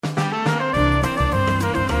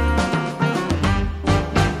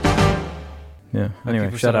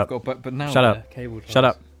Anyway, shut up. But now Shut up. Cable ties. Shut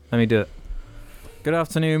up. Let me do it. Good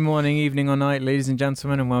afternoon, morning, evening, or night, ladies and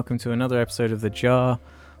gentlemen, and welcome to another episode of the Jar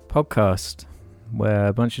Podcast, where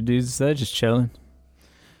a bunch of dudes there just chilling.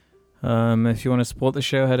 If you want to support the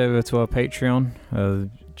show, head over to our Patreon,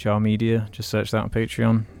 Jar Media. Just search that on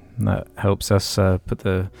Patreon. And that helps us put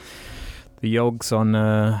the yogs on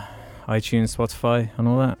iTunes, Spotify, and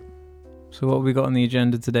all that. So what have we got on the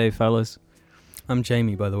agenda today, fellas? I'm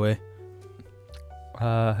Jamie, by the way.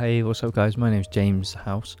 Hey, what's up, guys? My name's James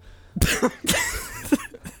House.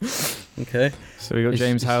 Okay. So we got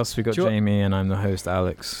James House, we got Jamie, and I'm the host,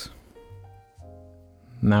 Alex.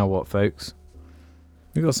 Now what, folks?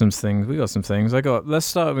 We got some things. Let's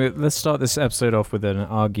start this episode off with an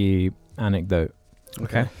Argy anecdote.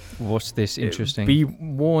 Okay. What's this interesting? Be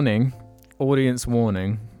warning, audience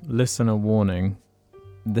warning, listener warning.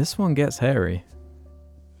 This one gets hairy.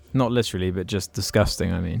 Not literally, but just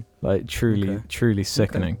disgusting. I mean, like truly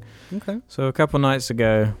sickening. Okay. So a couple nights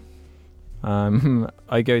ago,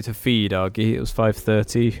 I go to feed Argy. It was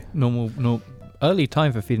 5:30. Normal, early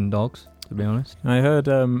time for feeding dogs, to be honest. I heard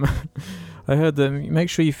that make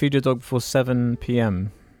sure you feed your dog before 7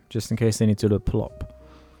 p.m. just in case they need to do a plop.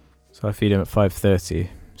 So I feed him at 5:30.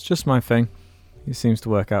 It's just my thing. It seems to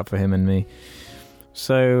work out for him and me.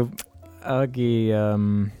 So Argy,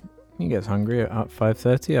 he gets hungry at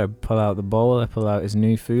 5:30. I pull out the bowl. I pull out his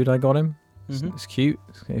new food I got him. It's cute.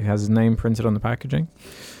 It has his name printed on the packaging.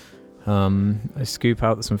 I scoop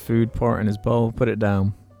out some food, pour it in his bowl, put it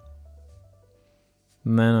down.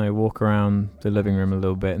 And then I walk around the living room a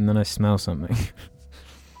little bit, and then I smell something.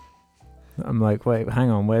 I'm like, wait, hang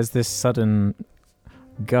on. Where's this sudden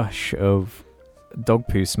gush of dog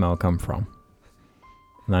poo smell come from?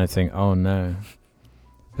 And I think, oh no.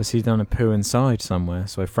 Has he done a poo inside somewhere?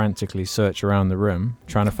 So I frantically search around the room,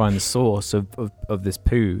 trying to find the source of this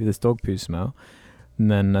poo, this dog poo smell. And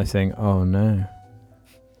then I think, oh no.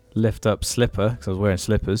 Lift up slipper, because I was wearing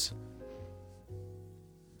slippers.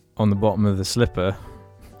 On the bottom of the slipper,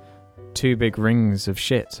 2 big rings of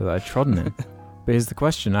shit that I'd trodden in. But here's the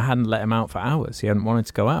question, I hadn't let him out for hours. He hadn't wanted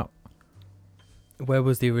to go out. Where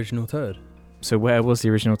was the original turd? So where was the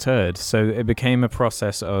original turd? So it became a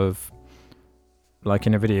process of, like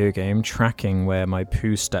in a video game, tracking where my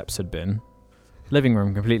poo steps had been. Living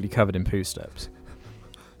room completely covered in poo steps.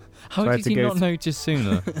 How did you not notice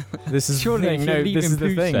sooner? This is Surely the thing. No, this is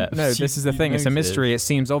the thing. Steps, No, this is the thing. It's a mystery. It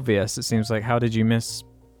seems obvious. It seems like, how did you miss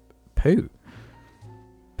poo?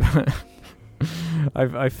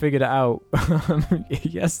 I figured it out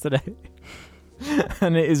yesterday,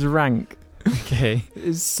 and it is rank. Okay. It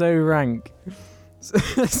is so rank.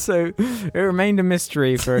 So it remained a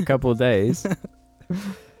mystery for a couple of days.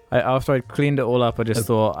 After I'd cleaned it all up, I just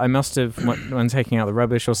thought I must have, when taking out the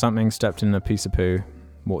rubbish or something, stepped in a piece of poo,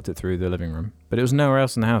 walked it through the living room. But it was nowhere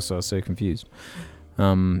else in the house, so I was so confused.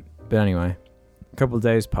 But anyway, a couple of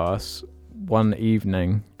days pass. One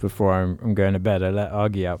evening before I'm going to bed, I let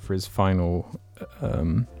Argy out for his final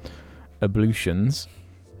ablutions,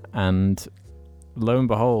 and lo and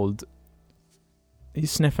behold,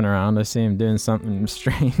 he's sniffing around. I see him doing something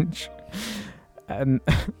strange, and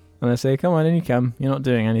I say, "Come on, in you come. You're not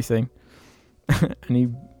doing anything."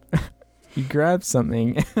 And he grabs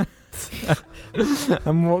something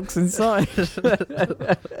and walks inside.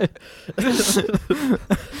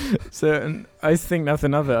 So and I think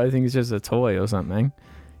nothing of it. I think it's just a toy or something.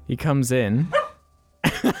 He comes in.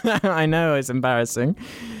 I know, it's embarrassing.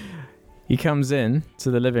 He comes in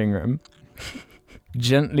to the living room,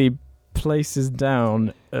 gently places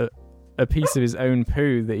down a piece of his own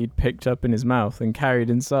poo that he'd picked up in his mouth and carried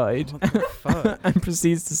inside. What the fuck? And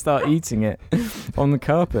proceeds to start eating it on the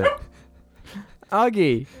carpet.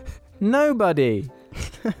 Argy, nobody.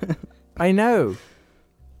 I know.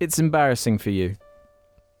 It's embarrassing for you.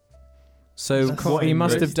 So what he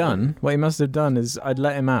must have done is I'd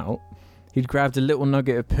let him out. He'd grabbed a little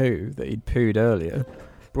nugget of poo that he'd pooed earlier,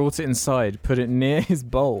 brought it inside, put it near his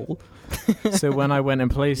bowl. So when I went and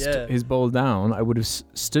placed his bowl down, I would have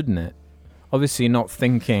stood in it. Obviously not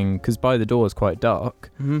thinking, because by the door is quite dark,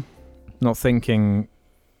 not thinking,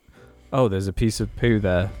 oh, there's a piece of poo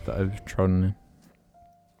there that I've trodden in.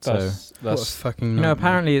 That's what a fucking nightmare.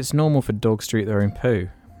 Apparently it's normal for dogs to eat their own poo.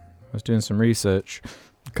 I was doing some research.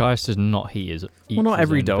 Gaius does not eat his own Well, not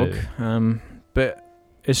every dog, but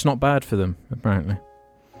it's not bad for them, apparently.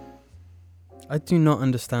 I do not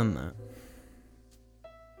understand that.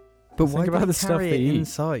 But why about the stuff carry they it eat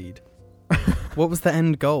inside? What was the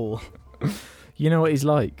end goal? You know what he's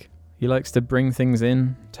like. He likes to bring things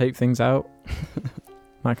in, take things out,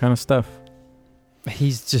 that kind of stuff.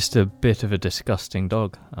 He's just a bit of a disgusting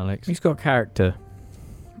dog, Alex. He's got character,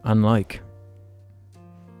 unlike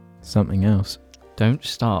something else. Don't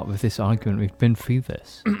start with this argument. We've been through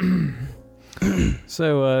this.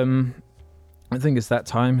 So, I think it's that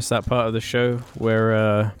time. It's that part of the show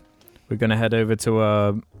where we're going to head over to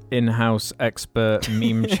our in-house expert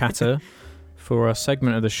meme chatter for our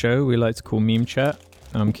segment of the show we like to call Meme Chat.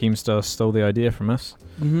 Keemstar stole the idea from us.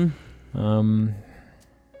 Mm-hmm.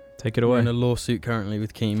 Take it We're away. in a lawsuit currently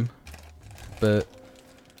with Keem. But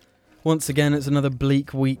once again, it's another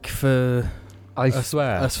bleak week for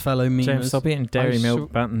us fellow memers. James, stop eating dairy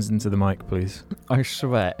milk buttons into the mic, please. I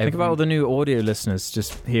swear. Think about all the new audio listeners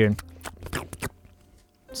just hearing. I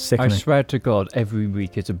Sickening. swear to God, every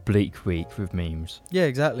week is a bleak week with memes. Yeah,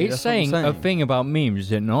 exactly. It's that's what I'm saying a saying. thing about memes,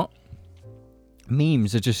 is it not?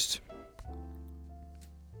 Memes are just...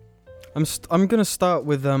 I'm gonna start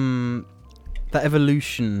with the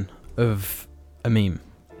evolution of a meme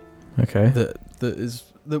Okay.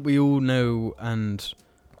 that we all know and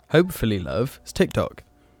hopefully love. It's TikTok.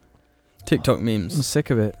 TikTok I'm memes. sick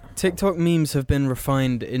of it. TikTok memes have been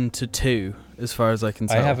refined into two, as far as I can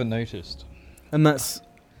tell. noticed. And that's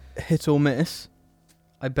hit or miss.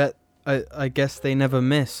 I guess they never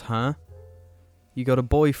miss, huh? You got a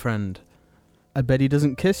boyfriend. I bet he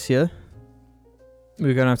doesn't kiss you.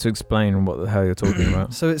 We're going to have to explain what the hell you're talking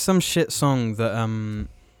about. So it's some shit song that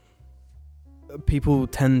people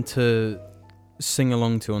tend to sing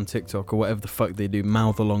along to on TikTok or whatever the fuck they do,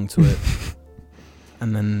 mouth along to it,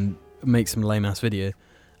 and then make some lame ass video.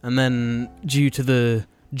 And then due to the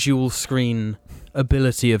dual screen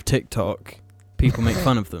ability of TikTok, people make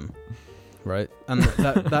fun of them, right? And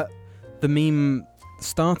that the meme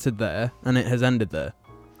started there and it has ended there.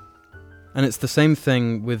 And it's the same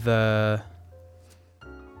thing with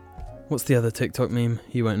what's the other TikTok meme?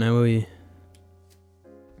 You won't know, will you?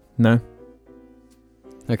 No?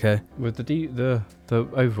 Okay. With the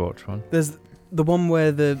Overwatch one? There's the one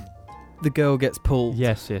where the girl gets pulled.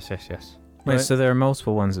 Yes. Wait, Right. so there are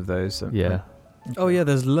multiple ones of those? Yeah. Oh yeah,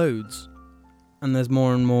 there's loads. And there's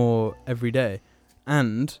more and more every day.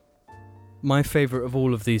 And my favourite of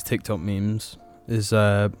all of these TikTok memes is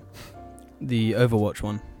the Overwatch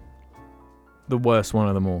one. The worst one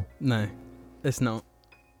of them all. No, it's not.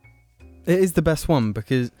 It is the best one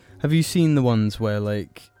because have you seen the ones where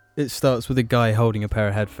like it starts with a guy holding a pair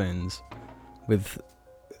of headphones with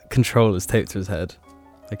controllers taped to his head,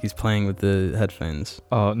 like he's playing with the headphones.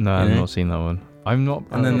 Oh, no, I've know? not seen that one. I'm not...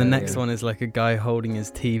 And then the yeah, next yeah. one is like a guy holding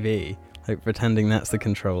his TV, like pretending that's the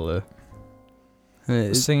controller. And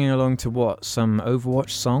it's- Singing along to what? Some Overwatch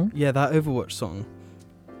song? yeah, that Overwatch song.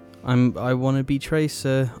 I want to be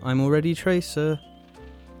Tracer. I'm already Tracer.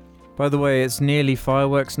 By the way, it's nearly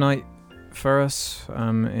fireworks night for us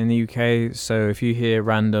in the UK, so if you hear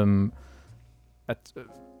random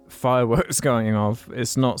fireworks going off,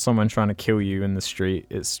 it's not someone trying to kill you in the street,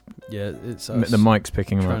 it's Yeah, it's us the mic's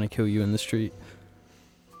picking them trying up. to kill you in the street.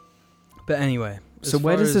 But anyway, So as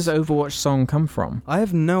where far does this as- Overwatch song come from? I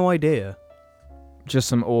have no idea. Just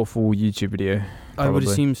some awful YouTube video. I would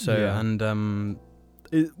Probably. assume so. Yeah. And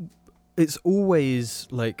it's always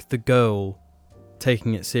like the girl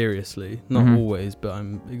taking it seriously. Not Mhm. always, but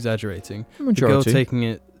I'm exaggerating. The girl Majority. taking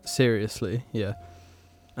it seriously, yeah.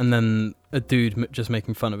 And then a dude just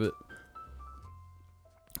making fun of it.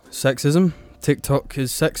 Sexism. TikTok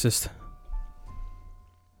is sexist.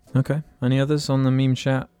 Okay. Any others on the meme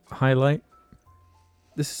chat highlight?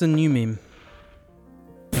 This is a new meme.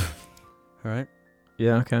 Alright.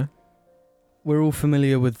 Yeah, okay. We're all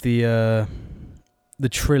familiar with the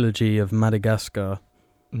trilogy of Madagascar.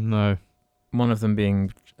 No. One of them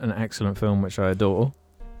being an excellent film which I adore.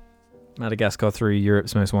 Madagascar 3,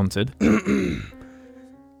 Europe's Most Wanted.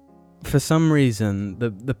 For some reason,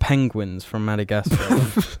 the penguins from Madagascar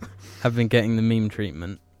have been getting the meme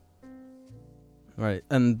treatment. Right,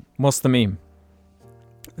 and What's the meme?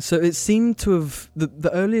 so it seemed to have...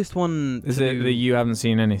 The earliest one... Is to it do- the you haven't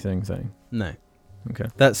seen anything thing? No. Okay.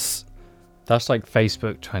 That's... That's like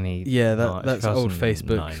Facebook 20... Yeah, No, that's old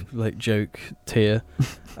 2009. Facebook, like, joke tier.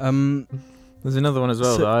 There's another one as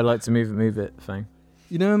well So- that I like to move it thing.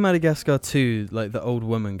 You know in Madagascar 2, like, the old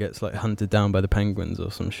woman gets, like, hunted down by the penguins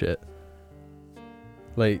or some shit?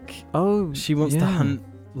 Like, Oh, she wants to hunt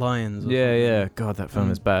lions or Yeah, something. yeah. God, that film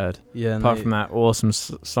Um, is bad. Yeah, and Apart they- from that awesome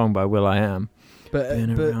song by Will I Am. But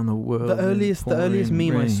Been around the world. the earliest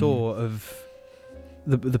meme I rain. saw of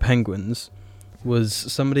the penguins was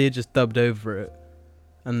somebody had just dubbed over it,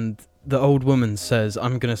 and the old woman says,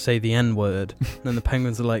 "I'm gonna say the N word," and then the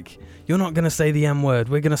penguins are like, "You're not gonna say the M word.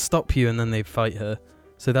 We're gonna stop you," and then they fight her.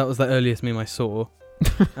 So that was the earliest meme I saw,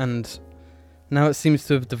 and now it seems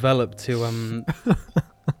to have developed to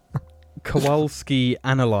Kowalski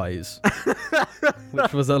analyze,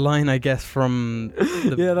 which was a line, I guess, from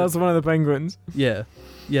that's one of the penguins. yeah,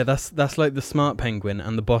 that's like the smart penguin,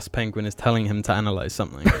 and the boss penguin is telling him to analyze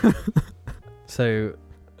something. So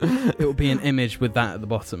it will be an image with that at the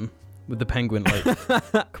bottom, with the penguin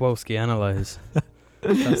like Kowalski analyze.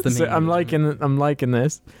 That's the So meme. I'm liking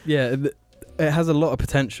this. Yeah, it has a lot of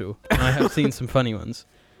potential. And I have seen some funny ones.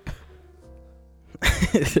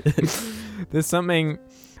 There's something.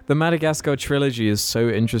 The Madagascar trilogy is so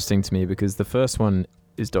interesting to me because the first one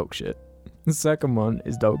is dog shit, the second one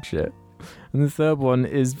is dog shit, and the third one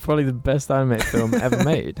is probably the best anime film ever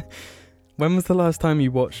made. When was the last time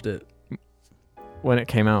you watched it? When it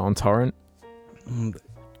came out on torrent.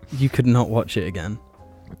 You could not watch it again.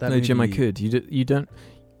 No, Jim, I could. You don't.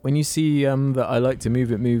 When you see the I like to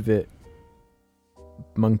move it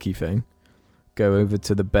monkey thing, go over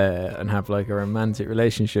to the bear and have like a romantic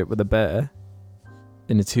relationship with a bear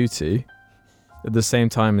in a tutu at the same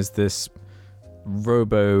time as this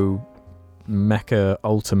robo mecha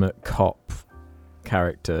ultimate cop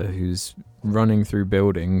character who's running through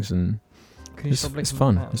buildings, and it's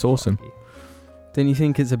fun. It's awesome. Don't you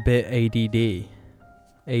think it's a bit ADD?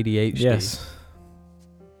 ADHD? Yes.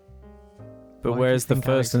 But Why do whereas you the think first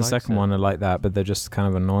Alex and likes second it? one are like that, but they're just kind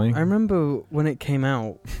of annoying. I remember when it came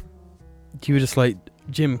out, you were just like,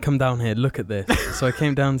 Jim, come down here, look at this. So I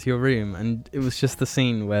came down to your room, and it was just the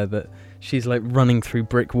scene where she's like running through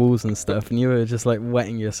brick walls and stuff, and you were just like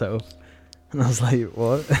wetting yourself. And I was like,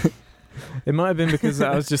 what? It might have been because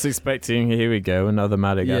I was just expecting, here we go, another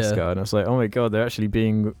Madagascar, and I was like, oh my god, they're actually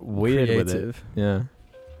being weird with it. Creative. Yeah.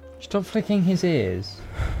 Stop flicking his ears.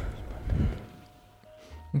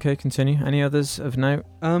 Okay, continue. Any others of note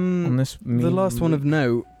on this? The last one of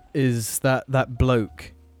note is that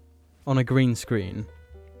bloke on a green screen,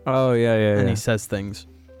 Oh yeah, and yeah. he says things.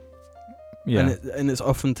 Yeah. And it's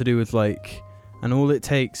often to do with like, and all it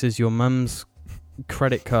takes is your mum's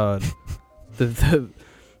credit card, the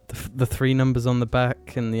three numbers on the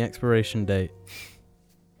back and the expiration date.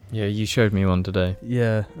 Yeah, you showed me one today.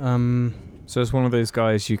 Yeah. So it's one of those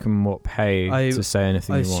guys you can pay to say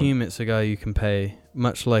anything I you want. assume it's a guy you can pay,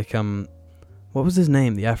 much like what was his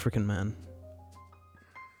name? The African man.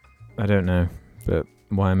 I don't know, but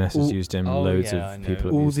YMS has All- used him. Oh, Loads yeah, I of know. people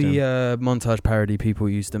have All used the him. montage parody people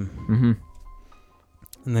used him, Mm-hmm.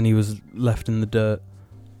 and then he was left in the dirt.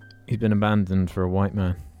 He's been abandoned for a white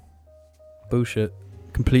man. Bullshit.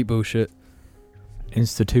 Complete bullshit.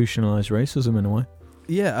 Institutionalized racism in a way.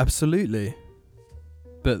 Yeah, absolutely.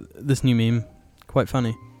 But this new meme, quite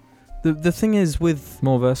funny. The thing is with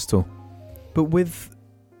More versatile.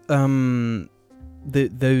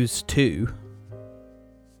 those two,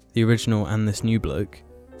 the original and this new bloke,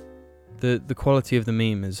 the quality of the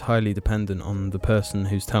meme is highly dependent on the person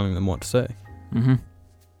who's telling them what to say. Mm-hmm.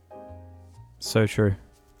 So true.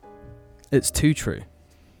 It's too true.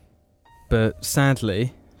 But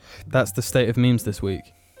sadly, that's the state of memes this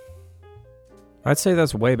week. I'd say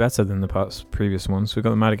that's way better than the previous ones. We got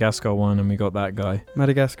the Madagascar one, and we got that guy.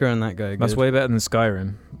 Madagascar and that guy are That's good. way better than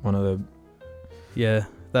Skyrim. One of the. Yeah,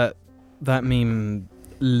 that meme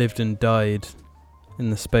lived and died in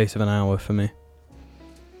the space of an hour for me.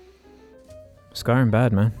 Skyrim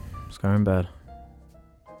bad, man. Skyrim bad.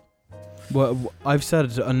 Well, I've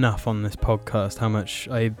said enough on this podcast how much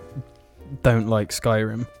I don't like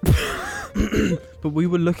Skyrim. But we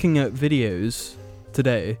were looking at videos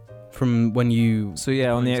today from when you... So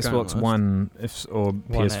yeah, on the Skyrim Xbox last. One or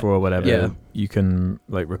PS4 or whatever, Yeah. you can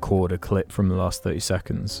like record a clip from the last 30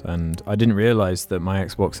 seconds. And I didn't realize that my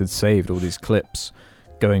Xbox had saved all these clips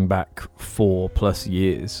going back 4+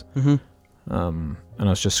 years. Mm-hmm. And I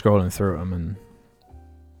was just scrolling through them, and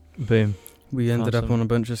Boom. We ended up Awesome. on a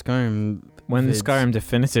bunch of Skyrim. when the vids. Skyrim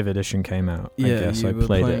Definitive Edition came out, I Yeah, guess you I were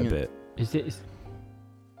played it playing a it. bit. Is it?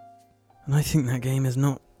 And I think that game is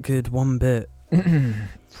not good one bit.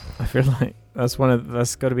 I feel like that's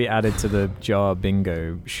got to be added to the jar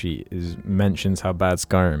bingo sheet. Is mentions how bad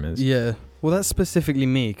Skyrim is. Yeah. Well, that's specifically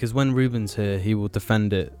me, because when Ruben's here, he will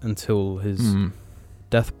defend it until his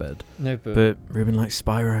deathbed. No, But Ruben likes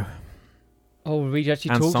Spyro. oh, we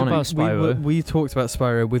actually And talked Sonic. about Spyro. We talked about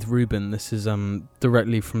Spyro with Ruben. This is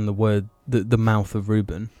directly from the mouth of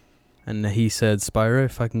Ruben. And he said, Spyro,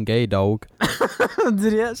 fucking gay dog.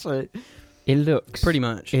 Did he actually? It looks Pretty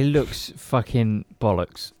much. It looks fucking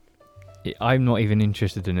bollocks. I'm not even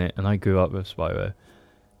interested in it, and I grew up with Spyro.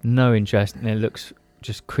 No interest, and it looks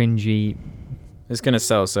just cringy. It's gonna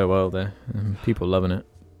sell so well there. People loving it.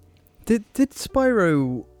 Did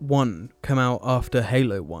Spyro 1 come out after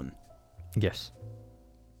Halo 1? Yes.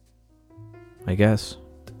 I guess.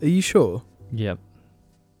 Are you sure? Yep.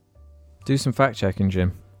 Do some fact checking,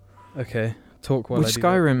 Jim. Okay, talk while Which I do that.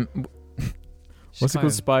 Skyrim? What's it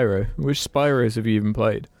called? Spyro. Which Spyros have you even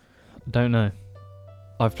played? Don't know.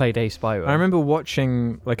 I've played a Spyro. I remember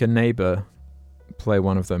watching like a neighbor play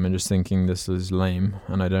one of them and just thinking this is lame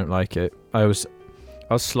and I don't like it. I was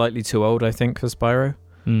slightly too old, I think, for Spyro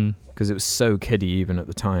because it was so kiddie even at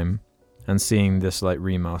the time. And seeing this like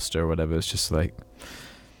remaster or whatever, it's just like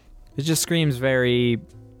it just screams very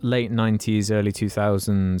late 90s, early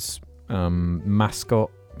 2000s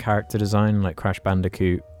mascot character design, like Crash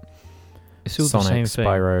Bandicoot, It's all Sonic, the same thing.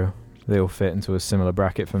 Spyro. They all fit into a similar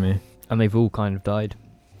bracket for me. And they've all kind of died.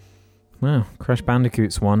 Well, Crash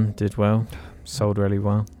Bandicoot's one did well, sold really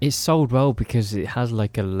well. It's sold well because it has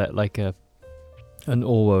like an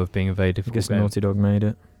aura of being a very I difficult guess game. Naughty Dog made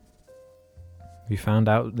it. You found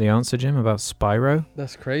out the answer, Jim, about Spyro?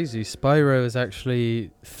 That's crazy. Spyro is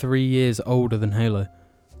actually 3 years older than Halo.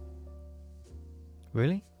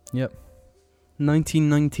 Really?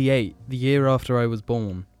 1998, the year after I was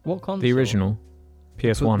born. What console? The original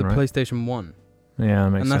PS1, the right? PlayStation 1. Yeah, that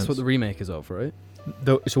makes And sense. that's what the remake is of, right?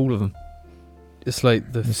 It's all of them. It's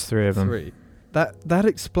like the There's three of them. three. That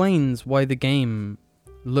explains why the game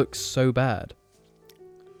looks so bad.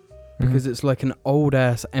 Because it's like an old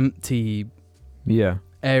ass empty yeah.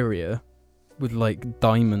 area with like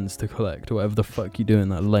diamonds to collect or whatever the fuck you do in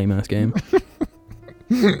that lame ass game.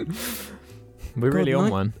 We're really God, on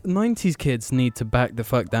one. 90s kids need to back the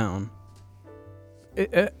fuck down.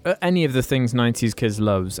 Any of the things 90s kids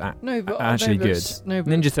loves No, but actually good. No,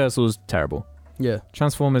 but Ninja Turtles terrible. Yeah.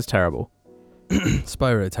 Transformers terrible.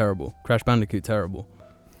 Spyro terrible. Crash Bandicoot terrible.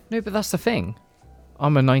 no, but that's the thing.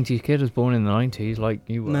 I'm a 90s kid. I was born in the 90s, like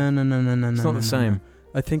you were. No. It's not the same.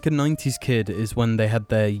 I think a 90s kid is when they had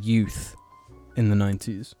their youth in the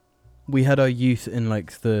 90s. We had our youth in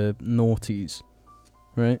like the noughties,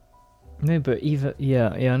 right? No, but either yeah,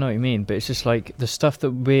 I know what you mean. But it's just like the stuff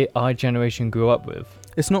that our generation grew up with.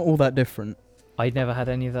 It's not all that different. I never had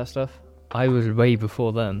any of that stuff. I was way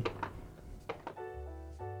before then.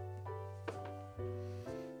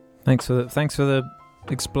 Thanks for the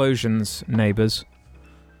explosions, neighbours.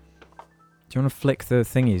 Do you want to flick the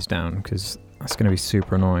thingies down? Because that's going to be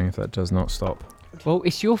super annoying if that does not stop. Well,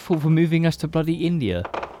 it's your fault for moving us to bloody India.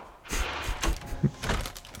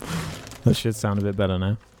 That should sound a bit better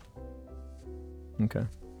now. Okay.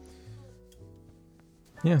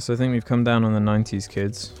 Yeah, so I think we've come down on the 90s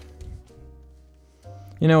kids.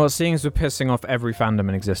 You know what? Seeing as we're pissing off every fandom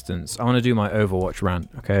in existence, I want to do my Overwatch rant,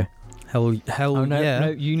 okay? Hell Oh no, yeah. no,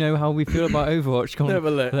 you know how we feel about Overwatch. Come on,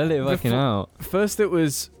 but look, let it fucking out. First it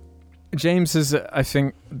was... James has, I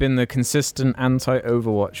think, been the consistent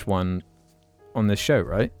anti-Overwatch one on this show,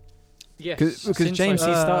 right? Yes, Because James,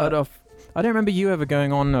 he started off... I don't remember you ever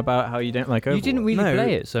going on about how you don't like Overwatch. You didn't really No.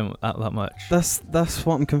 play it that much. That's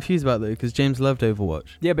what I'm confused about though, because James loved Overwatch.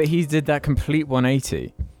 Yeah, but he did that complete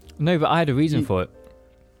 180. No, but I had a reason for it.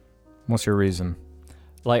 What's your reason?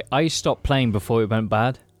 Like, I stopped playing before it went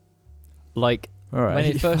bad. Like, All right. when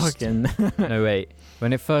it first... no, wait.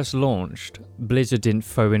 When it first launched, Blizzard didn't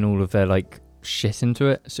throw in all of their, like, shit into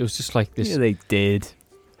it. So it was just like this... Yeah, they did.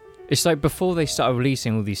 It's like before they started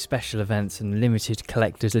releasing all these special events and limited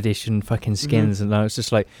collector's edition fucking skins, and I was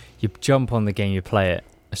just like, you jump on the game, you play it.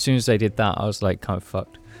 As soon as they did that, I was like, kind of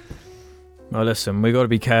fucked. Well, listen, we got to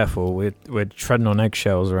be careful. We're treading on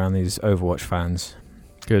eggshells around these Overwatch fans.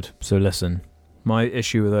 Good. So listen, my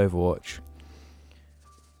issue with Overwatch.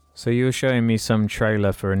 So you were showing me some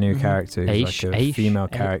trailer for a new character, who's like a female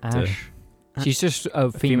character. Ash. She's just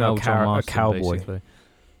a female John a Marston, cowboy. basically.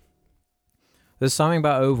 There's something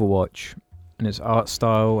about Overwatch and its art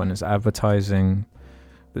style and its advertising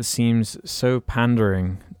that seems so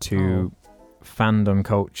pandering to fandom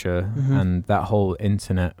culture and that whole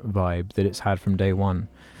internet vibe that it's had from day one.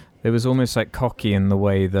 It was almost like cocky in the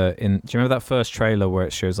way that do you remember that first trailer where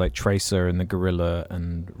it shows like Tracer and the gorilla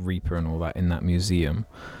and Reaper and all that in that museum?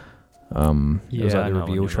 It was like the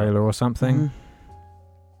reveal trailer or something.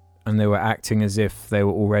 And they were acting as if they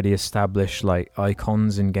were already established like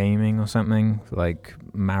icons in gaming or something, like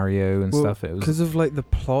Mario and stuff. It was because of like the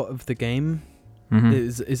plot of the game Mhm.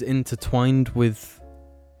 is intertwined with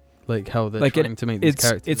like how they're Like trying to make these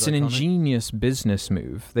characters. It's an iconic. ingenious business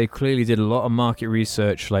move. They clearly did a lot of market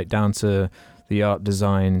research, like down to the art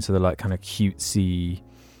design, to the like kind of cutesy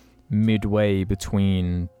midway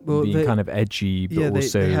between being they, kind of edgy, but yeah,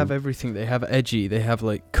 also they have everything. They have edgy. They have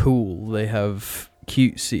like cool. They have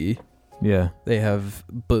cutesy. yeah. They have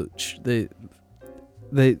butch. They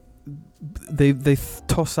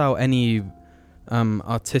toss out any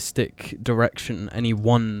artistic direction, any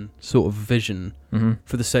one sort of vision Mm-hmm.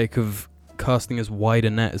 for the sake of casting as wide a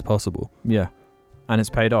net as possible. Yeah. And it's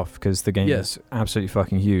paid off because the game Yeah. is absolutely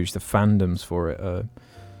fucking huge. The fandoms for it are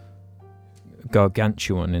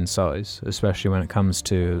gargantuan in size, especially when it comes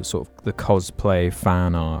to sort of the cosplay,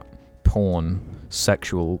 fan art, porn,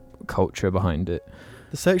 sexual culture behind it.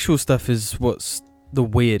 The sexual stuff is what's the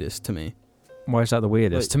weirdest to me. Why is that the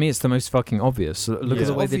weirdest? Like- to me, it's the most fucking obvious. Look Yeah. at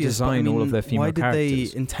the way they Obvious, but design I all mean, of their female why did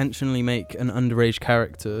characters. they intentionally make an underage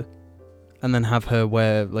character and then have her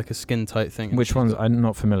wear like a skin tight thing? Which ones? I'm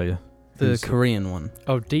not familiar. The Who's- Korean one.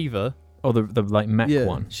 Oh, Diva. Oh, the like mech Yeah.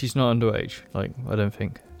 one. She's not underage. Like, I don't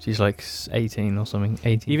think she's like 18 or something.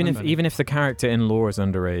 18. Even if the character in lore is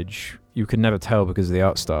underage, you could never tell because of the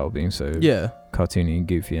art style being so Yeah. cartoony and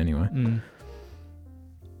goofy anyway. Mm.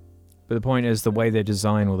 But the point is, the way they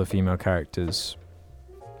design all the female characters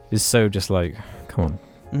is so just like, come on.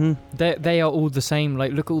 Mm-hmm. They are all the same.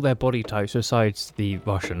 Like, look at all their body types besides the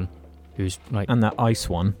Russian, who's like, And that ice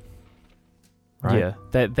one, right?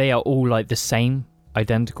 yeah, they are all like the same,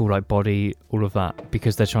 identical, like body, all of that,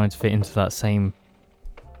 because they're trying to fit into that same.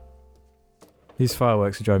 These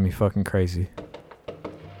fireworks are driving me fucking crazy.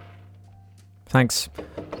 Thanks.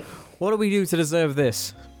 What do we do to deserve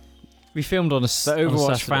this? We filmed on a The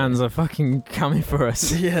Overwatch fans are fucking coming for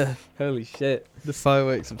us. Yeah. Holy shit. The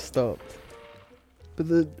fireworks have stopped.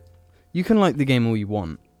 But you can like the game all you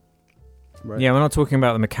want. Right? Yeah, we're not talking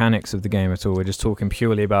about the mechanics of the game at all. We're just talking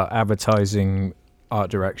purely about advertising, art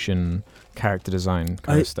direction, character design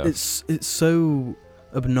kind of stuff. It's so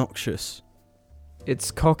obnoxious.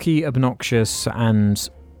 It's cocky, obnoxious, and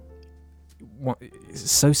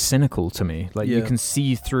it's so cynical to me. Like, you Yeah. can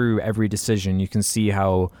see through every decision. You can see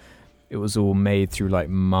how it was all made through like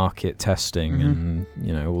market testing Mhm. and,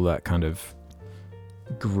 you know, all that kind of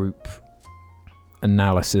group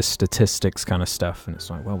analysis, statistics kind of stuff. And it's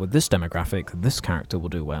like, well, with this demographic, this character will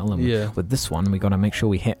do well, and Yeah. with this one, we got to make sure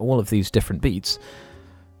we hit all of these different beats.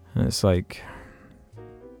 And it's like,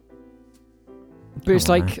 But it's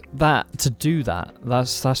Come on, like that to do that.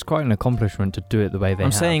 That's quite an accomplishment to do it the way they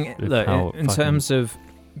I'm have. saying, with look, how in fucking- terms of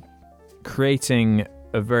creating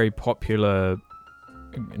a very popular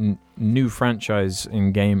new franchise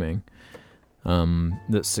in gaming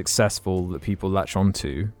that's successful, that people latch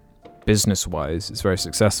onto, business-wise, it's very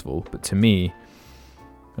successful. But to me,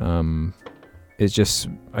 it's just,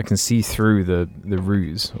 I can see through the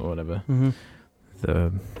ruse or whatever. Mm-hmm.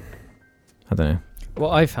 I don't know. what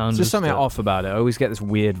I found There's just is something that- off about it. I always get this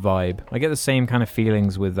weird vibe. I get the same kind of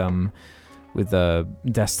feelings with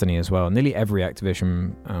Destiny as well. Nearly every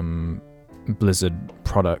Activision Blizzard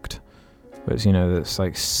product, but it's, you know, that's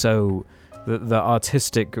like so the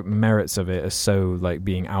artistic merits of it are so like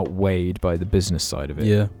being outweighed by the business side of it.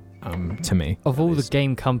 Yeah. To me, Of all at the least.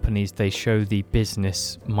 game companies, they show the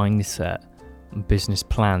business mindset and business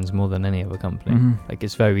plans more than any other company. Mhm. Like,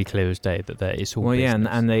 it's very clear as day that it's all Well, yeah,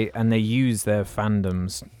 business. and they use their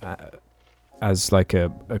fandoms as like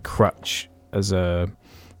a crutch, as their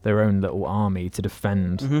own little army to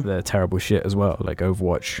defend Mhm. their terrible shit as well. Like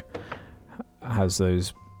Overwatch has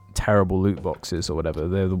those terrible loot boxes or whatever.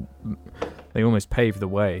 They almost pave the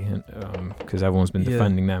way because everyone's been Yeah.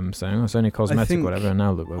 defending them. So it's only cosmetic, think, whatever. And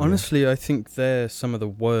now look, where we are. Honestly, I think they're some of the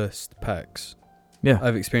worst packs yeah,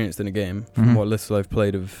 I've experienced in a game from Mhm. what little I've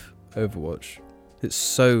played of Overwatch. It's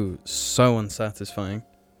so unsatisfying.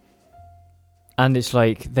 And it's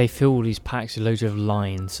like they fill all these packs with loads of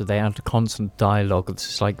lines, so they add constant dialogue. It's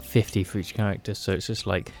just like 50 for each character. So it's just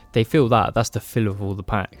like they fill that. That's the fill of all the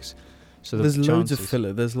packs. So the There's loads of chances-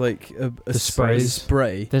 filler. There's like a The sprays.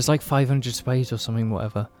 spray, There's like 500 sprays or something,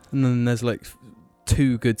 whatever. and then there's like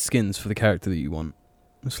 2 good skins for the character that you want.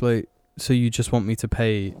 It's like, so you just want me to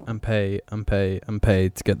pay and pay and pay and pay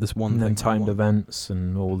to get this one and then thing I timed want. events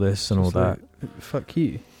and all this and all It's that. like, fuck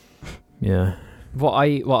you. Yeah. What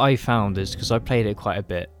I found is, because I played it quite a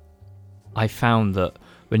bit, I found that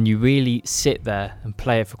when you really sit there and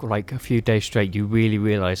play it for like a few days straight, you really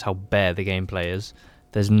realise how bare the gameplay is.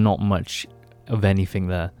 There's not much of anything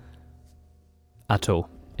there at all.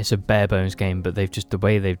 It's a bare bones game, but they've just, the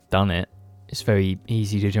way they've done it, it's very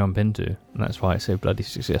easy to jump into, and that's why it's so bloody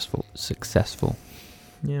successful.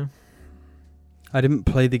 Yeah. I didn't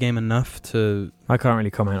play the game enough to. I can't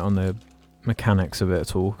really comment on the mechanics of it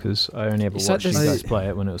at all because I only ever It's like watched you this- guys play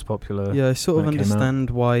it when it was popular. Yeah, I sort of when it came out. understand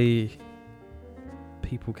why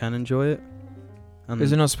people can enjoy it. And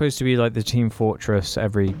Is it not supposed to be like the Team Fortress?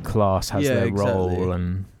 Every class has Yeah, their exactly. role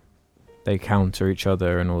and they counter each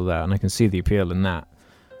other and all that. And I can see the appeal in that,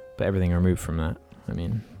 but everything removed from that. I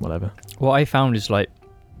mean, whatever. What I found is like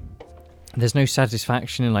there's no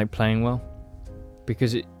satisfaction in like playing well,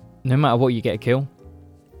 because no matter what, you get a kill.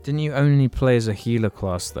 Didn't you only play as a healer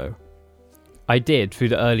class though? I did through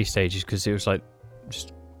the early stages because it was like,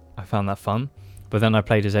 just I found that fun. but then I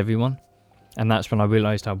played as everyone, and that's when I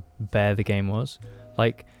realised how bare the game was.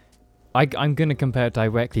 Like, I'm going to compare it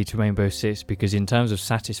directly to Rainbow Six because in terms of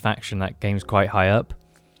satisfaction, that game's quite high up.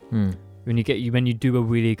 When you do a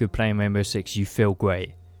really good play in Rainbow Six, you feel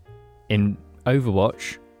great. In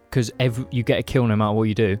Overwatch, because you get a kill no matter what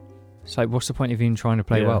you do, it's like, what's the point of even trying to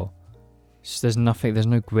play well? There's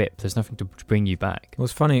no grip, there's nothing to bring you back. Well,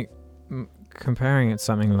 it's funny comparing it to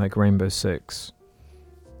something like Rainbow Six.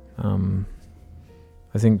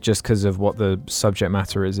 I think just because of what the subject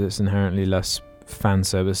matter is, it's inherently less fan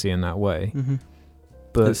servicey in that way. Mm-hmm.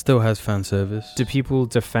 But it still has fan service. do people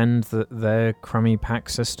defend their crummy pack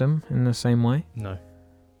system in the same way? No.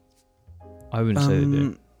 I wouldn't say they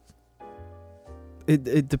do.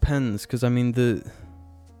 It depends, because I mean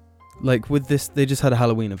with this, they just had a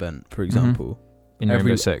Halloween event, for example. In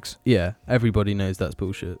Rainbow Six. Yeah, everybody knows that's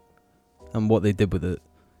bullshit. And what they did with it,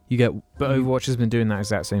 But Overwatch has been doing that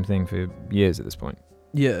exact same thing for years at this point.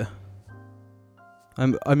 Yeah.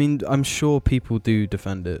 I'm sure people do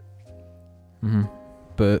defend it,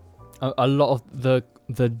 but A lot of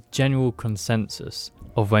the general consensus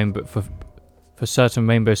of Rainbow for certain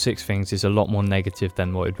Rainbow Six things is a lot more negative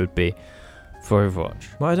than what it would be for Overwatch.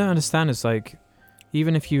 What I don't understand is, like,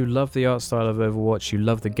 even if you love the art style of Overwatch, you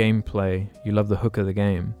love the gameplay, you love the hook of the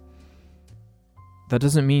game, that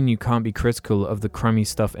doesn't mean you can't be critical of the crummy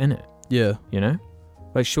stuff in it. yeah, You know?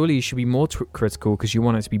 Like, surely you should be more critical because you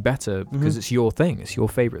want it to be better because it's your thing. It's your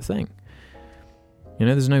favourite thing. You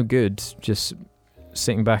know, there's no good just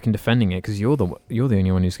sitting back and defending it because you're the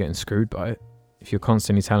only one who's getting screwed by it. If you're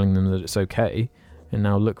constantly telling them that it's okay, and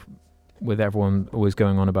now look, with everyone always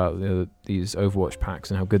going on about these Overwatch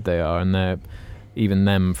packs and how good they are, and they're even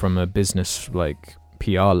them from a business like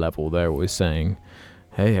PR level, they're always saying,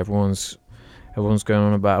 "Hey, everyone's going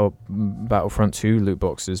on about Battlefront 2 loot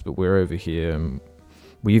boxes, but we're over here and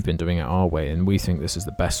we've been doing it our way, and we think this is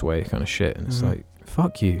the best way," kind of shit. And it's like,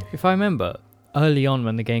 fuck you. If I remember, early on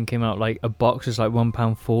when the game came out, like a box was like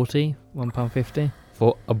 £1.40, £1.50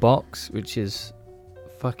 for a box, which is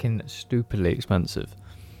fucking stupidly expensive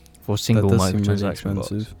for a single that does seem really microtransaction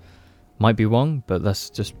box. expensive. Might be wrong, but that's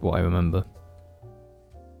just what I remember.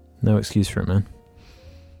 No excuse for it, man.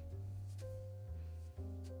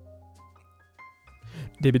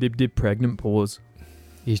 Dib pregnant pause.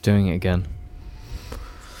 He's doing it again.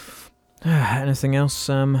 Anything else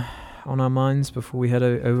on our minds before we head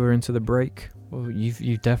over into the break? Well,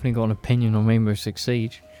 you've definitely got an opinion on Rainbow Six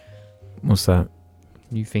Siege. What's that?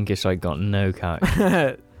 You think it's like got no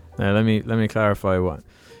character. No, let me clarify what.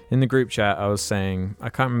 In the group chat, I was saying, I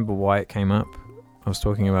can't remember why it came up. I was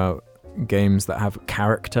talking about games that have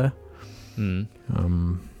character in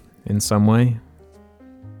some way.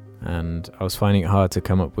 And I was finding it hard to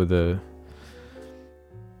come up with a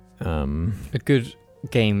good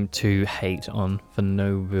game to hate on for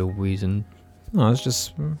no real reason. No, it's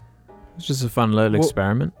just a fun little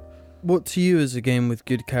experiment. What to you is a game with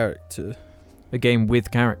good character? A game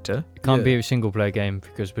with character. It can't be a single player game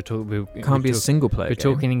because It can't be a single player We're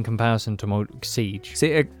game. talking in comparison to Siege.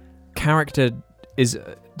 See, a character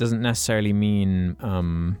doesn't necessarily mean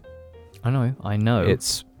I know.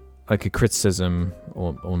 it's like a criticism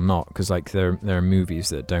or not, because like there are movies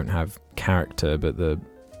that don't have character, but the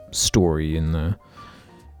story and the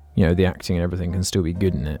acting and everything can still be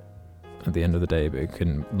good in it at the end of the day, but it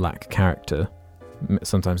can lack character,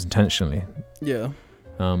 sometimes intentionally. Yeah.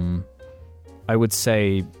 I would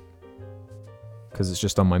say, because it's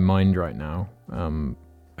just on my mind right now,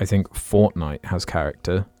 I think Fortnite has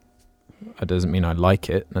character. That doesn't mean I like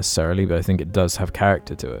it necessarily, but I think it does have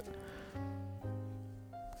character to it.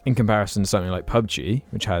 In comparison to something like PUBG,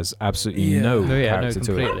 which has absolutely no character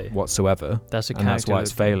to it whatsoever. That's and that's why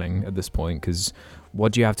it's failing at this point, because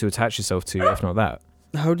what do you have to attach yourself to if not that?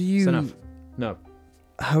 How do you... No.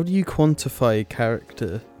 How do you quantify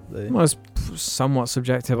character, though? Well, it's somewhat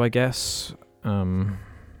subjective, I guess.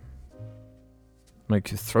 Like,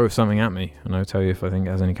 throw something at me and I'll tell you if I think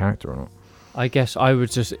it has any character or not. I guess I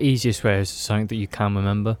would just easiest way is something that you can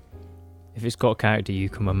remember. If it's got a character, you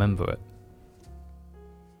can remember it.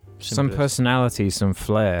 Some personality, some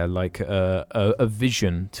flair, like a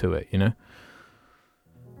vision to it, you know?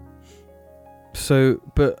 So,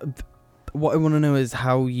 but what I want to know is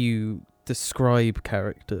how you describe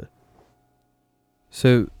character.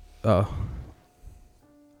 So,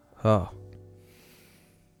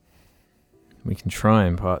 we can try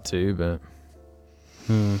in part 2, but...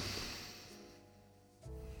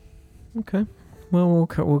 Okay. Well,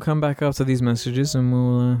 we'll come back after these messages and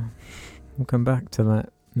we'll come back to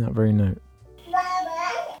that very note.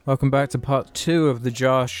 Welcome back to part 2 of the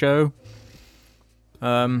Jar Show.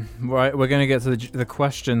 Right, we're going to get to the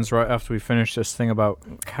questions right after we finish this thing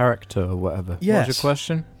about character or whatever. Yes. What's your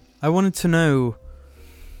question? I wanted to know,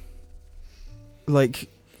 like,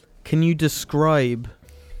 can you describe...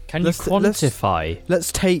 Can you Let's- quantify?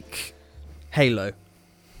 Let's take Halo,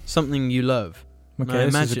 something you love. Okay, I this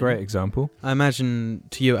is a imagine- great example. I imagine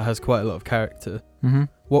to you it has quite a lot of character. Mm-hmm.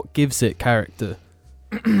 What gives it character?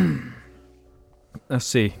 Let's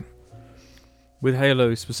see. With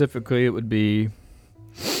Halo specifically, it would be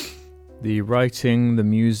the writing, the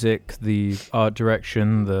music, the art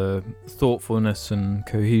direction, the thoughtfulness and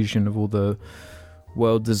cohesion of all the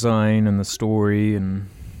world design and the story and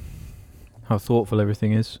how thoughtful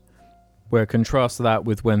everything is. Where contrast that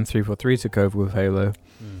with when 343 took over with Halo,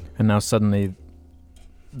 and now suddenly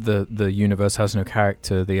the universe has no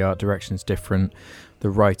character, the art direction is different, the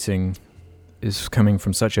writing is coming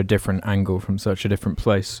from such a different angle, from such a different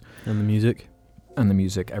place. And the music? And the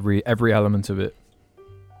music, every element of it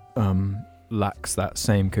lacks that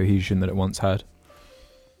same cohesion that it once had.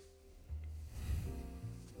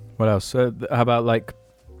 What else? How about, like,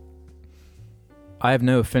 I have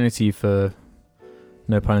no affinity for,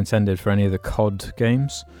 no pun intended, for any of the COD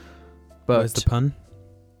games. But Where's the pun?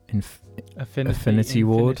 Affinity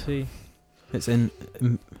Ward. Infinity. It's in...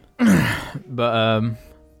 But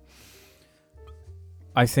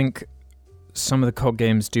I think some of the COD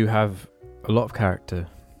games do have a lot of character.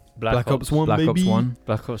 Black Ops 1, Black baby. Ops 1.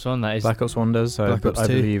 Black Ops 1, that is... Black Ops 1 does. Black Ops I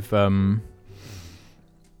 2. believe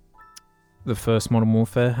the first Modern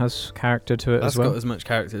Warfare has character to it That's as well. got as much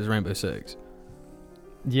character as Rainbow Six.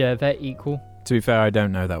 Yeah, they're equal. To be fair, I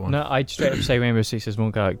don't know that one. No, I'd straight up say Rainbow Six has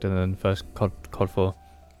more character than first COD 4.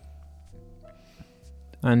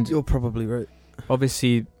 And You're probably right.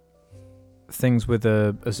 obviously, things with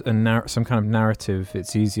some kind of narrative,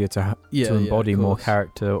 it's easier to embody more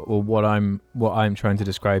character, or what I'm trying to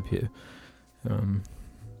describe here.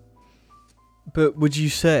 But would you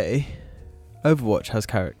say Overwatch has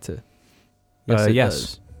character? It yes.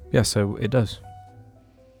 does. Yeah, so it does.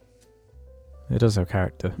 It does have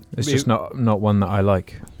character. It's But just not one that I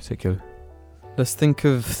like particularly. Let's think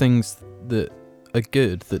of things that are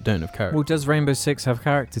good that don't have character. Well, does Rainbow Six have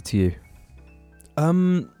character to you?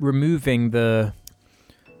 Removing the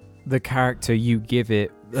character you give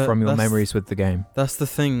it from your that's- memories with the game. That's the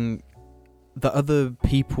thing. The other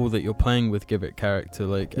people that you're playing with give it character,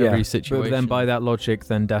 like every situation. But then by that logic,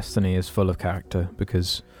 then Destiny is full of character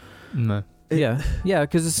because... No. Yeah,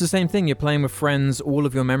 because it's the same thing. You're playing with friends. All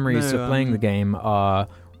of your memories of playing the game are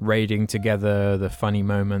raiding together, the funny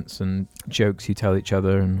moments and jokes you tell each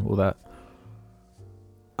other and all that.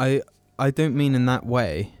 I don't mean in that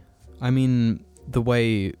way. I mean the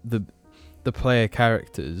way the player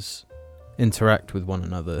characters interact with one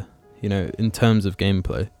another, you know, in terms of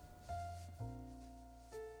gameplay.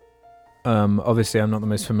 Obviously, I'm not the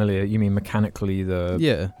most familiar. You mean mechanically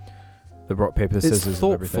the rock, paper, scissors It's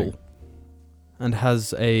and everything. thoughtful and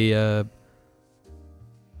has a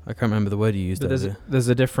I can't remember the word you used. But there's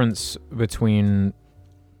a difference between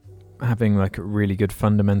having like a really good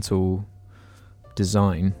fundamental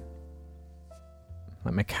design,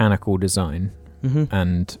 like mechanical design,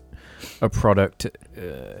 and a product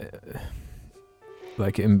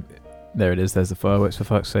there it is. There's the fireworks, for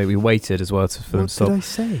fuck's sake. We waited as well for them to stop. What did I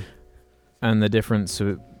say? And the difference,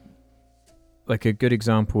 like a good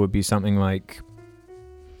example would be something like,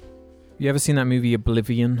 you ever seen that movie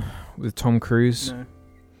Oblivion with Tom Cruise? No.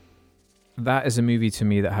 That is a movie to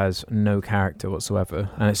me that has no character whatsoever,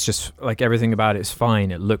 and it's just like everything about it is fine.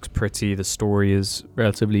 It looks pretty, the story is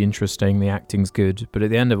relatively interesting, the acting's good, but at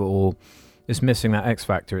the end of it all, it's missing that X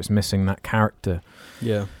factor. It's missing that character.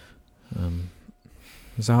 Yeah.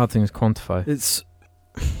 It's a hard thing to quantify. It's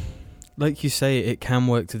like you say, it can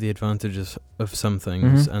work to the advantages of some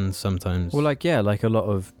things, and sometimes. Well, like a lot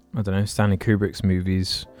of, I don't know, Stanley Kubrick's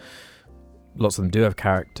movies. Lots of them do have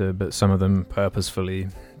character, but some of them purposefully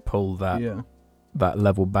pull that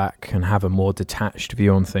level back and have a more detached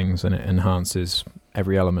view on things, and it enhances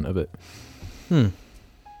every element of it.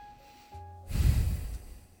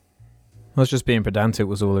 I was just being pedantic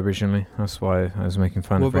was all originally. That's why I was making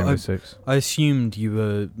fun of Rainbow Six. I assumed you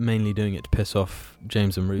were mainly doing it to piss off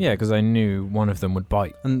James and Ruben. Yeah, because I knew one of them would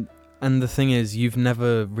bite. And the thing is, you've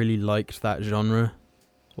never really liked that genre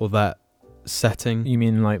or that setting. You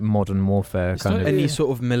mean like modern warfare It's kind not of? any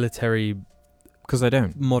sort of military, Because I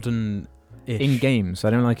don't. modern-ish. In games. I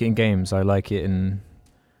don't like it in games. I like it in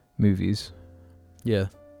movies. Yeah.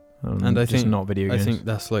 And I just think not video games. I think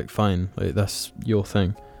that's like fine. Like that's your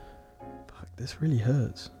thing. Fuck, this really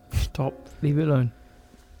hurts. Stop. Leave it alone.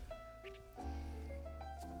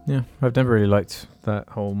 Yeah, I've never really liked that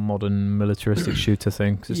whole modern militaristic shooter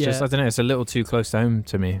thing. 'Cause it's just, Yeah. I don't know, it's a little too close to home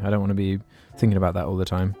to me. I don't want to be thinking about that all the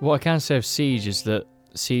time. What I can say of Siege is that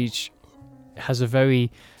Siege has a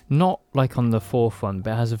very, not like on the forefront,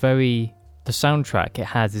 but it has a very, the soundtrack it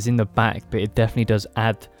has is in the back, but it definitely does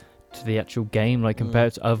add to the actual game, like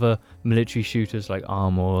compared to other military shooters like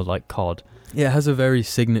ARM or like COD. Yeah, it has a very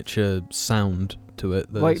signature sound to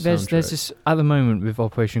it. Like there's this at the moment with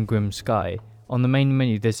Operation Grim Sky on the main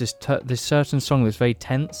menu. There's this certain song that's very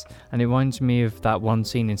tense, and it reminds me of that one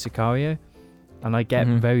scene in Sicario, and I get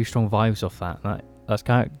very strong vibes off that.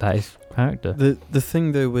 That is character. The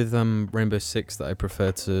thing though with Rainbow Six that I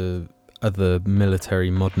prefer to other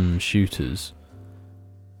military modern shooters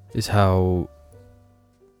is how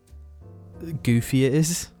goofy it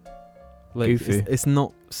is. Like, Goofy. It's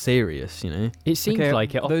not serious, you know. It seems Okay,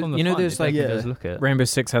 like it. Off the- on the you know, front, there's it like- definitely Yeah. does look it. Rainbow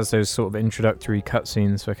Six has those sort of introductory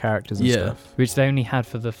cutscenes for characters and Yeah. stuff. Which they only had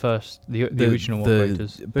for the first, the original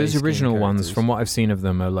operators. Those base game original ones, characters. from what I've seen of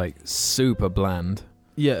them, are like super bland.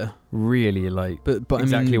 Yeah, Really, like but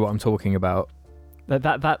exactly I mean, what I'm talking about. That's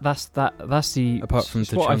the. Apart from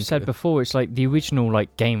it's what I've said Tachanka. before. It's like the original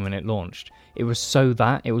like game when it launched. It was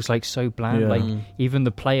it was like so bland. Yeah. Like even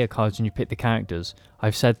the player cards when you pick the characters.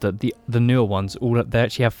 I've said that the newer ones they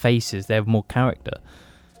actually have faces. They have more character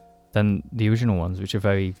than the original ones, which are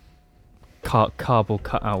very cardboard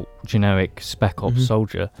cut out generic spec ops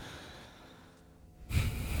soldier.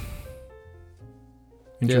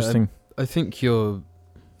 Interesting. I think you're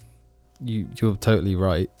totally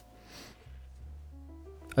right.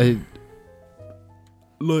 I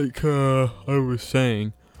was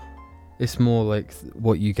saying, it's more like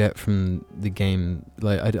what you get from the game.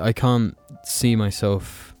 Like I can't see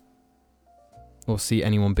myself or see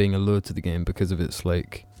anyone being allured to the game because of its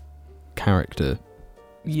like character.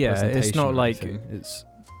 Yeah, it's presentation not or like anything. It's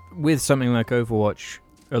with something like Overwatch.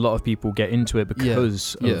 A lot of people get into it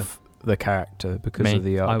because Yeah. of the character, because Me, of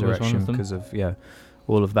the I art was one of direction, them. because of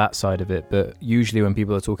all of that side of it. But usually when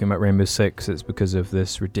people are talking about Rainbow Six, it's because of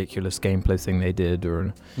this ridiculous gameplay thing they did,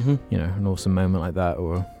 or an awesome moment like that,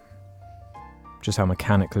 or just how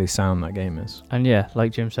mechanically sound that game is. And yeah,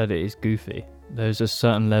 like Jim said, it is goofy. There's a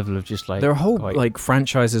certain level of just like There are whole quite- like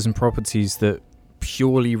franchises and properties that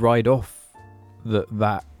purely ride off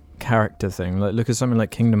that character thing. Like look at something like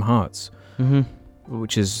Kingdom Hearts,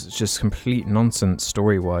 which is just complete nonsense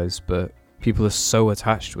story-wise, but people are so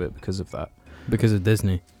attached to it because of that. because of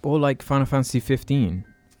Disney. Or like Final Fantasy 15.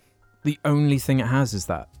 The only thing it has is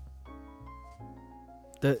that.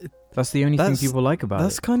 That's the only thing That's- people like about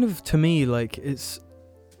That's it. kind of, to me, like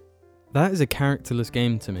that is a characterless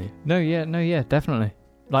game to me. No, yeah, definitely.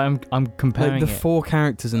 Like I'm comparing Like the it. 4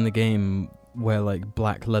 characters in the game wear like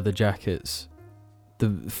black leather jackets. The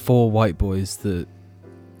 4 white boys that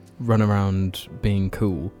run around being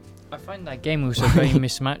cool. I find that game also very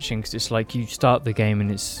mismatching because it's like you start the game and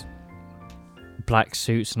it's black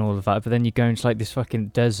suits and all of that, but then you go into like this fucking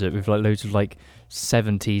desert with like loads of like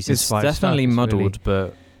 70s It's inspired definitely stuff. muddled,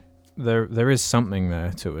 but there is something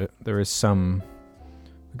there to it. There is some.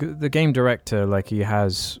 The game director, like, he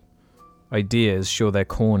has ideas. Sure, they're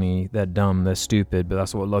corny, they're dumb, they're stupid, but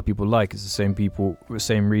that's what a lot of people like. It's the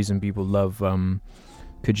same reason people love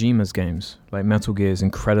Kojima's games. Like Metal Gear is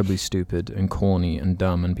incredibly stupid and corny and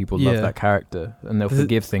dumb, and people love Yeah. that character, and they'll But-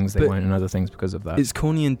 forgive things they but won't in other things because of that. It's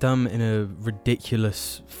corny and dumb in a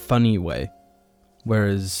ridiculous, funny way.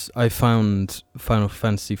 Whereas I found Final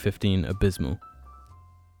Fantasy 15 abysmal.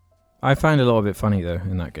 I find a lot of it funny though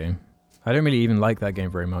in that game. I don't really even like that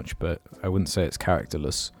game very much, but I wouldn't say it's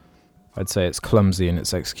characterless. I'd say it's clumsy in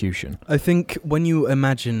its execution. I think when you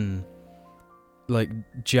imagine like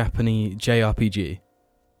Japanese JRPG,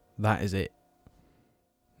 that is it.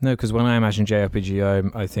 No, because when I imagine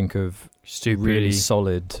JRPG, I think of Stupid, really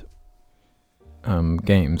solid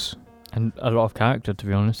games. and a lot of character. To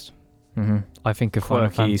be honest, Mm-hmm. I think of Final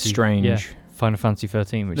Quirky, Fantasy, strange. yeah, Final Fantasy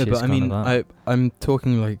 13, which No, is but I kind mean, of that. I'm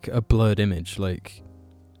talking like a blurred image, like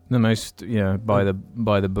The most, by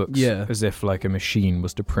the books. Yeah. As if like a machine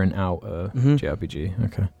was to print out a Mhm. JRPG.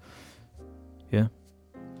 Okay. Yeah.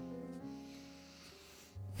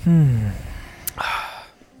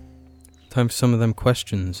 time for some of them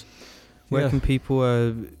questions. Where Yeah. can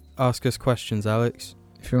people ask us questions, Alex?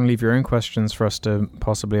 If you want to leave your own questions for us to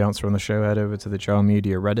possibly answer on the show, head over to the Jar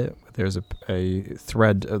Media Reddit. There's a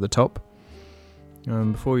thread at the top.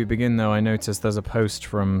 Before we begin, though, I noticed there's a post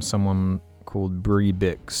from someone called Bree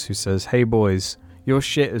Bix who says, "Hey boys, your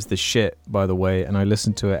shit is the shit, by the way, and I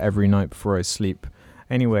listen to it every night before I sleep.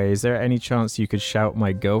 Anyway, is there any chance you could shout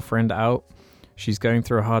my girlfriend out? She's going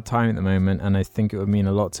through a hard time at the moment, and I think it would mean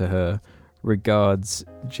a lot to her. Regards,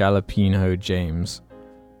 Jalapeno James."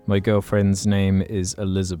 My girlfriend's name is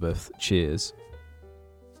Elizabeth. Cheers.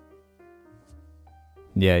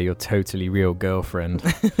 Yeah, your totally real girlfriend.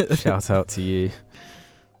 Shout out to you.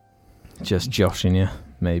 Just joshing you,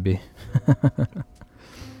 maybe.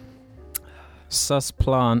 Sus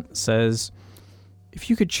Plant says, if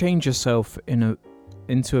you could change yourself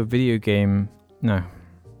into a video game... No.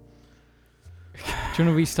 Do you want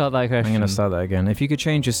to restart that question? I'm going to start that again. If you could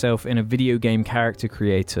change yourself in a video game character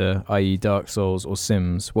creator, i.e. Dark Souls or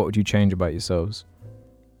Sims, what would you change about yourselves?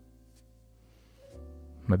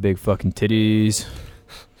 My big fucking titties.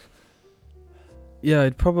 Yeah,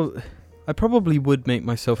 I probably would make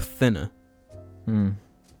myself thinner. The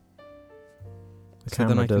So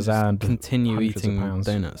then I can does just add continue hundreds of eating pounds.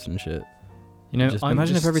 donuts and shit. You know, Just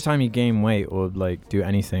Imagine if every time you gain weight or like do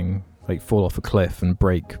anything, like fall off a cliff and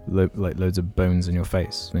break like loads of bones in your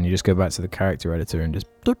face, then you just go back to the character editor and just.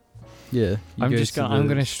 Yeah. I'm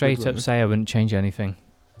gonna straight up say I wouldn't change anything.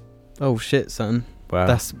 Oh shit, son. Wow,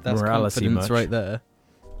 That's morality confidence much. right there.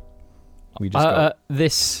 We just got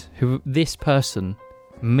This person,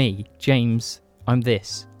 me, James, I'm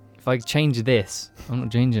this. If I change this, I'm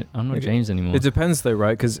not changing. I'm not Okay. James anymore. It depends though,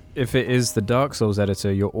 right? Because if it is the Dark Souls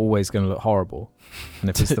editor, you're always going to look horrible. And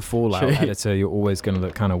if it's the Fallout True. editor, you're always going to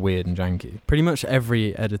look kind of weird and janky. Pretty much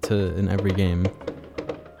every editor in every game.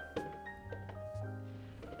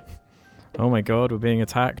 Oh my god, we're being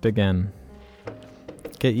attacked again.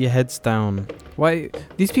 Get your heads down. Why?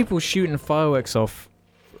 These people shooting fireworks off.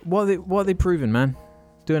 What are they proving, man?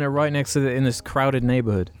 Doing it right next to in this crowded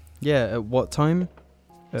neighborhood. Yeah, at what time?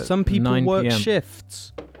 At Some people 9 work PM.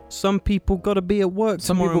 shifts. Some people got to be at work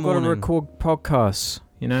Some tomorrow people got to morning. record podcasts,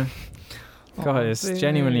 you know? God, it's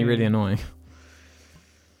genuinely really annoying.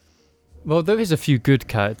 Well, there is a few good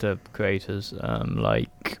character creators,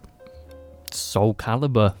 like Soul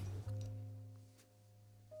Calibur.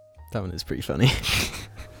 That one is pretty funny.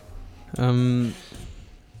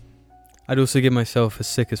 I'd also give myself a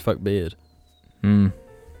sick as fuck beard.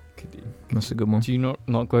 That's a good one. Do you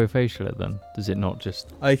not grow facial hair then? Does it not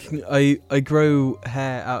just? I grow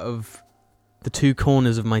hair out of the two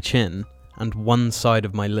corners of my chin and one side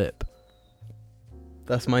of my lip.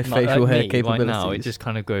 That's my facial hair capabilities. Right now, it just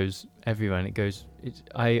kind of goes everywhere, and it goes.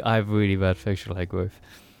 I have really bad facial hair growth.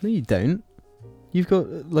 No, you don't. You've got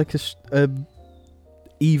like a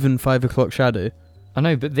even 5 o'clock shadow. I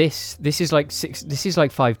know, but this is like 6. This is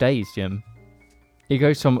like 5 days, Jim. It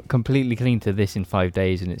goes from completely clean to this in 5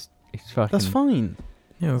 days, and it's fucking. That's fine.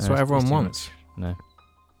 Yeah, that's No, what it's everyone too wants. No.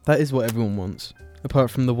 That is what everyone wants.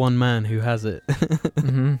 Apart from the one man who has it.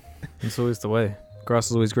 Mm-hmm. It's always the way. Grass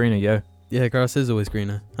is always greener, yo. Yeah, grass is always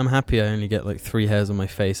greener. I'm happy I only get like 3 hairs on my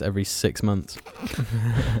face every 6 months.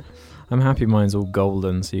 I'm happy mine's all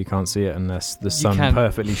golden, so you can't see it unless the sun can-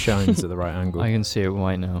 perfectly shines at the right angle. I can see it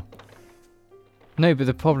right now. No, but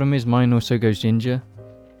the problem is mine also goes ginger.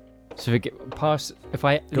 So if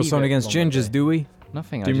I Got leave something it against longer, gingers, do we?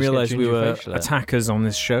 Nothing. Didn't I just realise get we ginger were facial hair. attackers on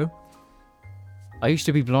this show. I used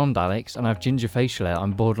to be blonde, Alex, and I have ginger facial hair.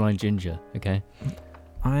 I'm borderline ginger. Okay.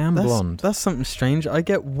 I am blonde. That's something strange. I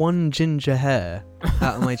get one ginger hair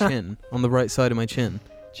out of my chin, on the right side of my chin.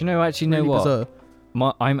 Do you know? Actually, Really know what?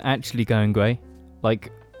 bizarre. I'm actually going grey.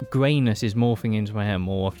 Like greyness is morphing into my hair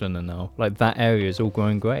more often than now. Like that area is all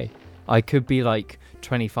going grey. I could be like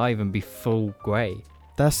 25 and be full grey.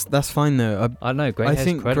 That's fine though. I know grey. I hair's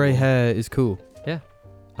think incredible. grey hair is cool.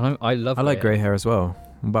 I love. I like grey hair as well.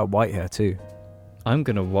 What about white hair too? I'm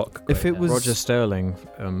gonna rock. If grey it hair. was- Roger Sterling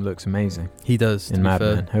looks amazing He does. in to be Mad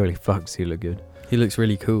fair. Men. Holy fuck, does he look good? He looks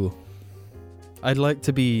really cool. I'd like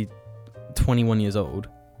to be 21 years old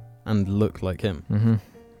and look like him. Mm-hmm.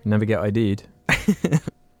 Never get ID'd.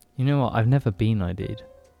 You know what? I've never been ID'd.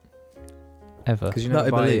 Ever. Because you That never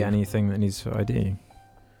I buy believe. anything that needs for ID.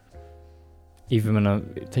 Even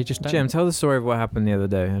when they just don't. Jim, tell the story of what happened the other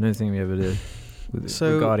day. I don't think we ever did.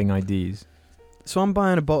 So- Regarding IDs. So I'm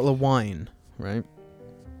buying a bottle of wine, right?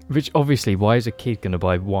 Which obviously, why is a kid gonna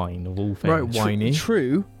buy wine of all things? Right, whiny.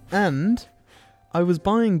 True. And I was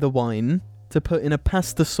buying the wine to put in a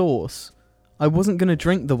pasta sauce. I wasn't going to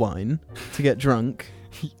drink the wine to get drunk.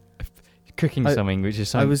 Cooking I- something, which is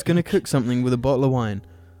I something. was going to cook something with a bottle of wine,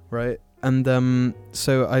 right? And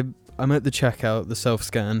so I'm at the checkout, the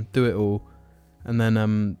self-scan, do it all. And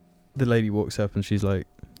then the lady walks up and she's like,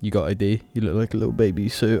 "You got ID? You look like a little baby."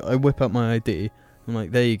 So I whip up my ID. I'm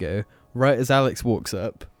like, "There you go." Right as Alex walks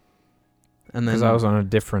up. And then Because I was on a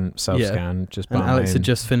different self-scan, just and buying Alex my had own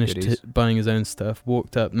just finished goodies. buying his own stuff,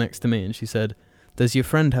 walked up next to me and she said, "Does your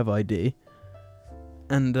friend have ID?"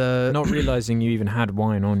 And Not realising you even had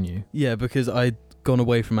wine on you. yeah, because I'd gone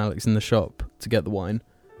away from Alex in the shop to get the wine.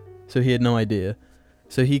 So he had no idea.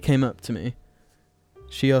 So he came up to me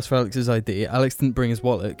She asked for Alex's ID. Alex didn't bring his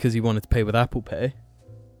wallet because he wanted to pay with Apple Pay.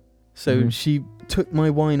 So Mhm. she took my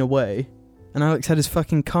wine away, and Alex had his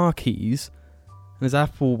fucking car keys and his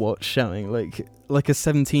Apple Watch showing like a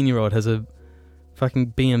 17-year-old has a fucking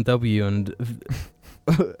BMW and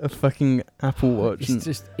a fucking Apple Watch. It's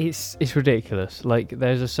just it's ridiculous. Like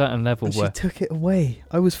there's a certain level And she where took it away.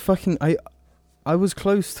 I was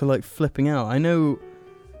close to like flipping out. I know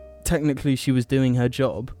technically she was doing her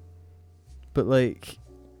job, but like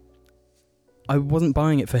I wasn't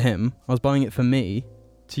buying it for him. I was buying it for me.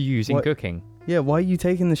 to use in What? cooking. Yeah, why are you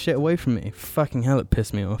taking this shit away from me? Fucking hell, it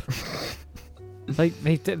pissed me off. Like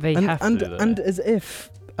they and have and, to. Though. and as if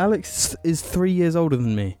Alex is 3 years older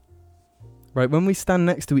than me. Right, when we stand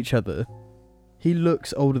next to each other, he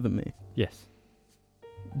looks older than me. Yes,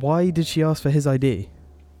 Why did she ask for his ID?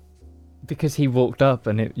 because he walked up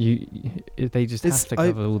and they just It's- have to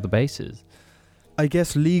cover all the bases. I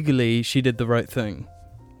guess legally she did the right thing,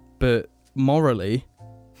 but morally,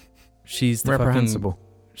 she's the Reprehensible.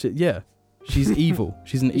 yeah, she's evil.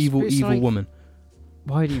 She's an It's- evil it's like- woman.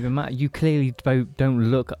 Why do you even matter? You clearly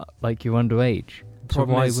don't look like you're underage. So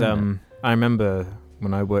Problem why is, wouldn't it? I remember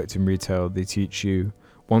when I worked in retail, they teach you,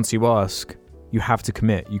 once you ask, you have to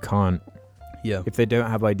commit. You can't. Yeah. If they don't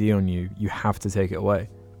have ID on you, you have to take it away.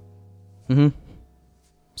 Mhm.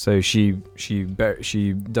 So she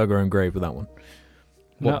dug her own grave with that one.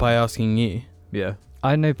 What, No. by asking you? Yeah.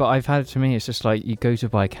 I know, but I've had it to me. It's just like you go to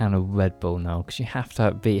buy a can of Red Bull now because you have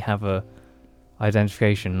to have a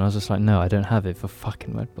identification. And I was just like, no, I don't have it for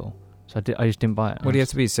fucking Red Bull. So I just didn't buy it. What do you have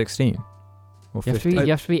to be, 16? Or You have, 15?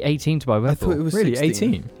 you have to be 18 to buy I Red thought Bull. it was Really?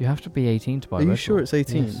 16. 18? You have to be 18 to buy Are Red you Bull. sure it's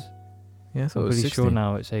 18? Yes. Yeah, I thought I'm it was pretty 16. sure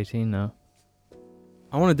now it's 18 now.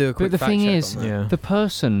 I want to do a quick the fact thing check is- on that. Yeah. The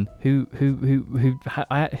person who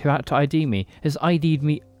had to ID me has ID'd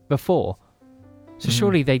me before. So Mhm.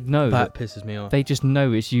 surely they'd know That that. pisses me off. They just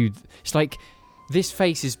know it's you. It's like this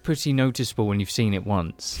face is pretty noticeable when you've seen it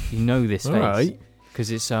once. You know this face Alright.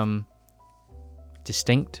 because it's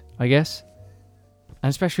distinct, I guess. And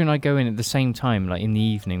especially when I go in at the same time, like in the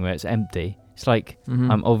evening where it's empty. It's like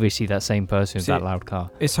Mhm. I'm obviously that same person with See, that loud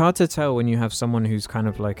car. It's hard to tell when you have someone who's kind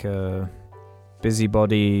of like a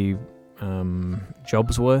busybody,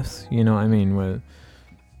 jobs worth, you know what I mean? Where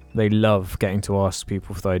they love getting to ask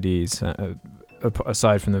people for IDs,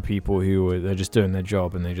 aside from the people who they're just doing their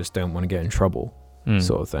job and they just don't want to get in trouble, Mm.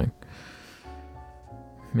 sort of thing.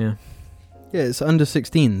 Yeah. Yeah, it's under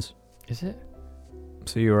 16s. Is it?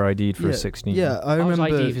 So you were ID'd for Yeah, a 16. Yeah, I I was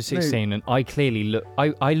remember. ID for 16 and I clearly look.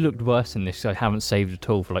 I looked worse than this because I haven't saved at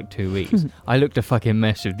all for like 2 weeks. I looked a fucking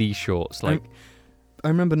mess with these shorts. Like, I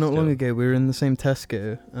remember not long Still. ago we were in the same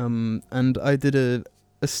Tesco, and I did a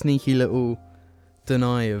sneaky little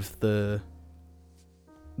deny of the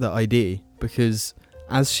ID because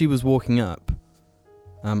as she was walking up,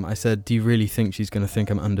 I said, "Do you really think she's going to think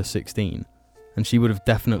I'm under 16?" And she would have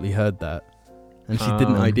definitely heard that, and she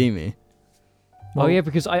didn't ID me. oh yeah,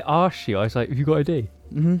 because I asked you. I was like, "Have you got ID?"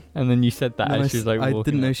 Mm-hmm. And then you said that, and she was like, I walking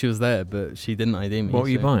didn't know up. she was there, but she didn't ID me. What were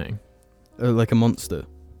you so- buying? Like a monster.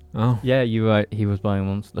 Oh. Yeah, you were right. He was buying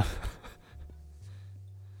Monster.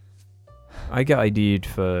 I get ID'd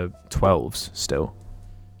for 12s still.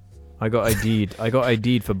 I got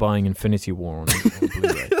ID'd for buying Infinity War on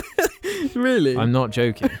Blu-ray. Really? I'm not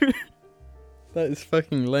joking. That is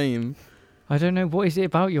fucking lame. I don't know what is it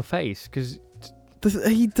about your face because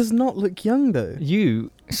He does not look young though.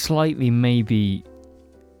 you slightly maybe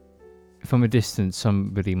from a distance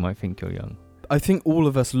somebody might think you're young. I think all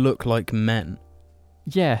of us look like men.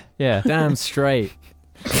 Yeah, yeah. Damn straight.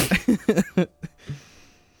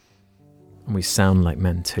 And we sound like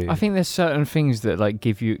men too. I think there's certain things that like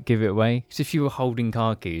give it away. Because if you were holding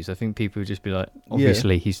car keys, I think people would just be like,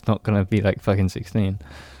 obviously he's not gonna be like fucking 16.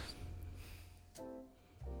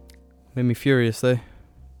 Made me furious though.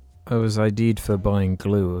 I was ID'd for buying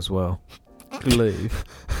glue as well. Glue.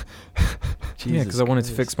 Yeah, because I wanted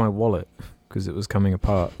to fix my wallet because it was coming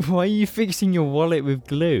apart. Why are you fixing your wallet with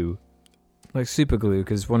glue? Like super glue,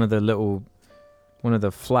 because one of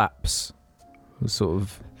the flaps was sort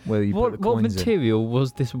of where you put the What coins in. material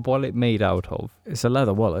was this wallet made out of? It's a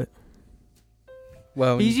leather wallet.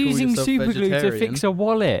 Well, He's using super glue to fix a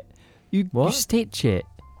wallet. You What? stitch it.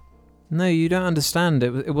 No, you don't understand.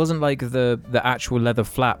 It wasn't like the actual leather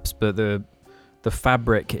flaps, but the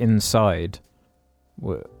fabric inside.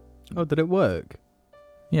 Oh, did it work?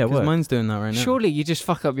 Yeah, it Because worked. mine's doing that right now. Surely you just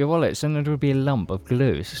fuck up your wallets and there would be a lump of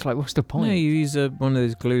glue. It's just like, what's the point? No, you use one of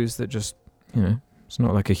those glues that just, it's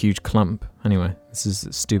not like a huge clump. Anyway, this is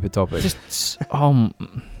a stupid topic.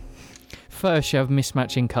 First you have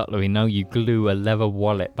mismatching cutlery, now you glue a leather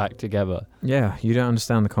wallet back together. Yeah, you don't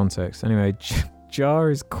understand the context. Anyway,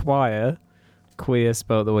 Jar is choir. Queer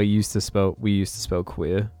spelled the way we used to spell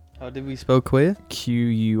queer. How did we spell queer?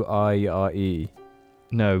 Quire.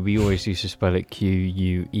 No, we always used to spell it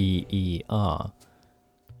Queer.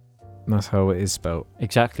 That's how it is spelled.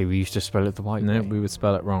 Exactly, we used to spell it the white No, way. we would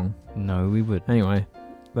spell it wrong. No, we would. Anyway,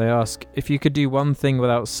 they ask, if you could do one thing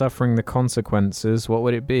without suffering the consequences, what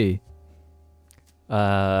would it be?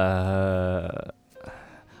 I'd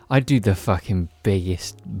do the fucking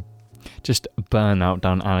biggest, just burnout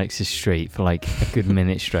down Alex's street for like a good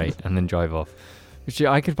minute straight and then drive off. Which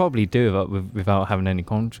I could probably do without having any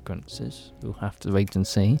consequences. We'll have to wait and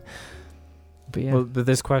see. But yeah. Well, but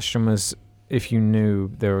this question was if you knew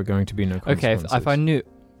there were going to be no Okay, consequences. if I knew...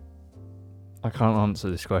 I can't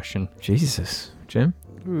answer this question. Jesus. Jim?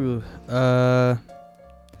 Ooh,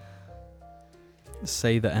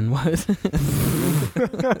 say the N-word.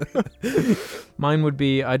 Mine would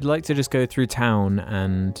be, I'd like to just go through town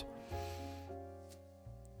and...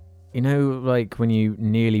 You know, like when you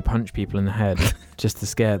nearly punch people in the head just to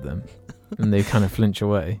scare them and they kind of flinch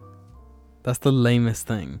away. That's the lamest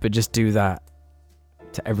thing. But just do that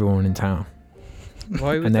to everyone in town.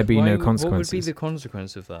 Why would And there'd be no What would be consequences. the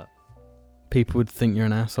consequence of that? People would think you're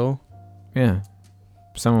an asshole. Yeah.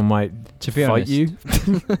 Someone might To be fight honest, you.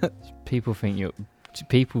 people think you're...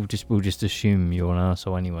 People will just assume you're an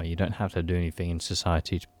arsehole anyway. You don't have to do anything in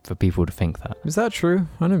society for people to think that. Is that true?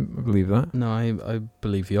 I don't believe that. No, I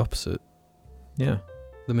believe the opposite. Yeah.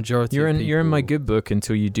 The majority You're of in my people- good book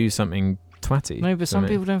until you do something twatty. No, but some for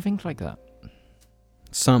me. people don't think like that.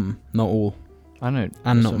 Some, not all. I know.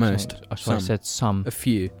 And that's not what I'm most. saying. That's why I Some. said some. A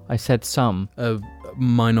few. I said some. A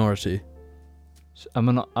minority.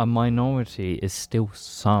 A minority is still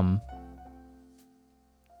some.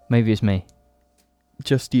 Maybe it's me.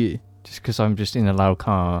 Just you. Just because I'm just in a loud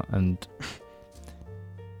car and...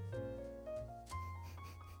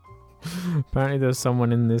 Apparently there's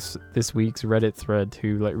someone in this week's Reddit thread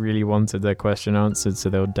who like really wanted their question answered, so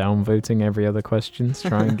they were downvoting every other question to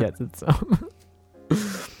try and get to some.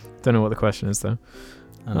 Don't know what the question is though.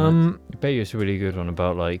 I know. I bet you it's a really good one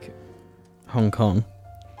about like... Hong Kong.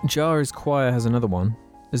 Jar's choir has another one.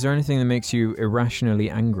 Is there anything that makes you irrationally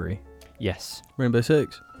angry? Yes. Rainbow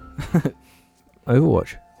Six.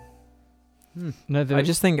 Overwatch. No, I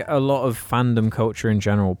just think a lot of fandom culture in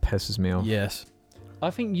general pisses me off. Yes. I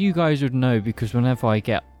think you guys would know because whenever I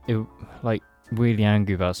get like really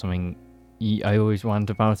angry about something, I always rant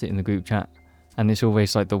about it in the group chat, and it's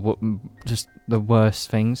always like just the worst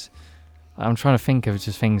things. I'm trying to think of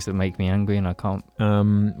just things that make me angry, and I can't.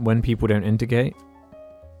 When people don't indicate.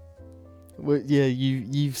 Well, yeah,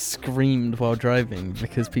 you've screamed while driving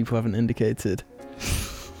because people haven't indicated.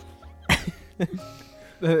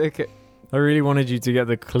 Okay. I really wanted you to get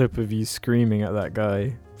the clip of you screaming at that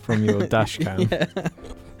guy from your dash cam.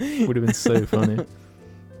 Would have been so funny.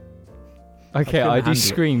 Okay, I I do couldn't handle it.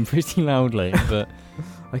 scream pretty loudly, but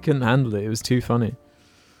I couldn't handle it. It was too funny.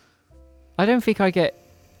 I don't think I get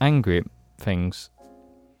angry at things.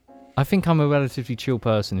 I think I'm a relatively chill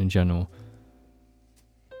person in general.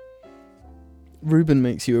 Ruben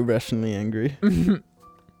makes you irrationally angry.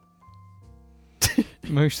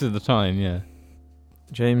 Most of the time, yeah.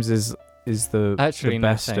 James is the Actually, the no,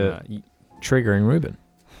 best saying at that, triggering Ruben.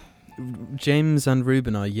 James and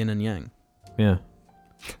Ruben are yin and yang. Yeah.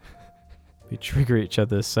 We trigger each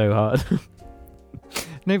other so hard.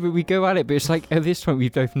 No, but we go at it, but it's like at this point we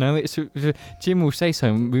both know it. So Jim will say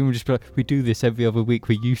something, we will just be like, we do this every other week,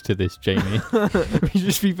 we're used to this, Jamie.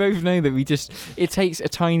 we both know that it takes a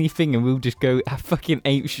tiny thing and we'll just go fucking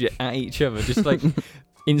ape shit at each other, just like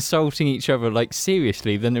insulting each other, like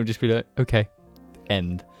seriously. Then it'll just be like, okay,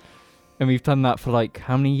 end. And we've done that for like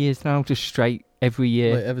how many years now? Just straight every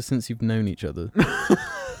year. Like, ever since you've known each other.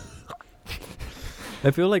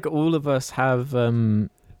 I feel like all of us have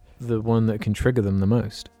the one that can trigger them the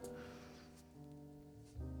most.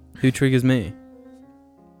 Who triggers me?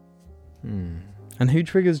 Hmm. And who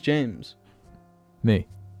triggers James? Me.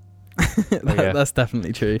 yeah. That's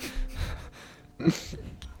definitely true.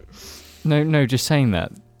 No, just saying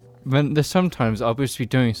that. When there's sometimes I'll just be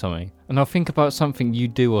doing something and I'll think about something you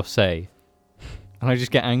do or say, and I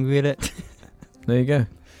just get angry at it. There you go.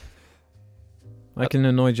 I can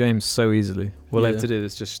annoy James so easily. All I have Yeah. to do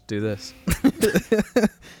is just do this.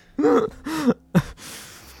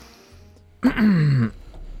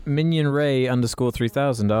 Minion Ray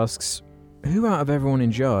 _3000 asks, who out of everyone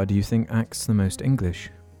in Jar do you think acts the most English?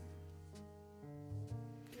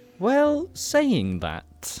 Well, saying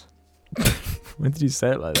that, When did you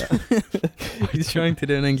say it like that? He's trying to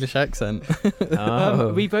do an English accent.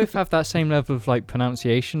 Oh. we both have that same level of like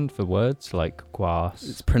pronunciation for words, like grass.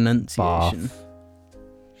 It's pronunciation.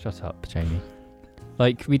 Shut up, Jamie.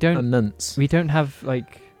 Like we And nunts. don't have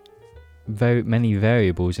like very many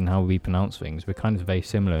variables in how we pronounce things. We're kind of very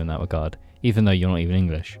similar in that regard, even though you're not even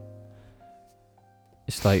English.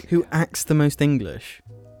 It's like Who acts the most English?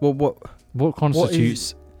 Well, what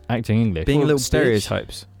constitutes acting English? being a little bitch?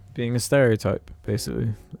 stereotypes. Being a stereotype, basically.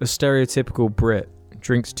 A stereotypical Brit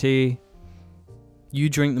drinks tea. You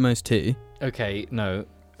drink the most tea. Okay, no,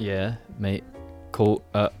 yeah, mate. Cool.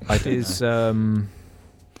 I don't Is know.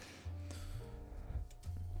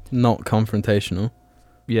 Not confrontational.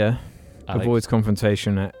 yeah, Alex. avoids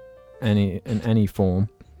confrontation in any form.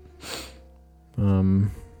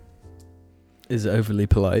 Is overly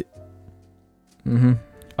polite. Mm-hmm.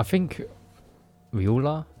 I think we all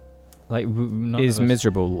are. Like none Is of us-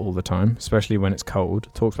 miserable all the time, especially when it's cold.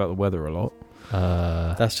 Talks about the weather a lot.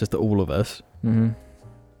 That's just all of us. Mm-hmm.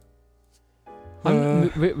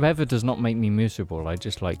 weather does not make me miserable. I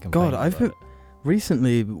just like complaining God, I've about it.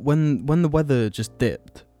 recently when the weather just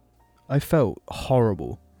dipped, I felt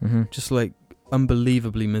horrible. Mm-hmm. Just like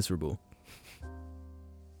unbelievably miserable.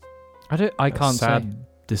 I can't sad say.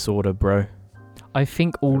 disorder, bro. I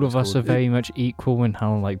think all What of it's us are called. very much equal in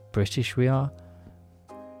how like British we are.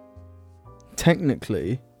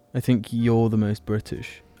 Technically, I think you're the most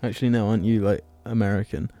British. Actually, no, aren't you like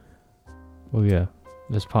American? Well, yeah.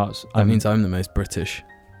 There's parts. That means I'm the most British.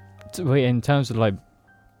 Wait, in terms of like,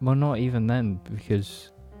 well, not even then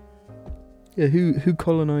because Yeah, who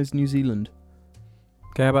colonized New Zealand?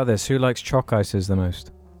 Okay, how about this? Who likes chalk ices the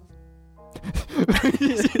most?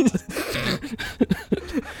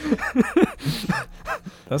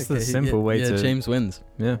 That's the Okay, simple way yeah, to. James wins.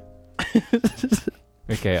 Yeah.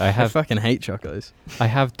 okay, I I have fucking hate chocos.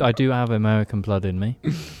 I do have American blood in me.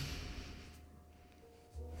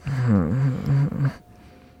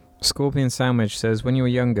 Scorpion Sandwich says, when you were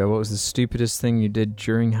younger, what was the stupidest thing you did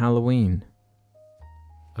during Halloween?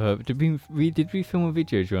 Did we film a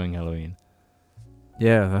video during Halloween?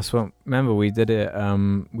 Yeah, that's what. Remember, we did it.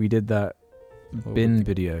 We did that bin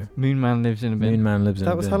video. Moon Man lives in a bin. Moon Man lives in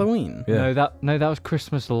a That was bin. Halloween. Yeah. No, that was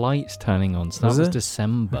Christmas lights turning on. So Was that was it?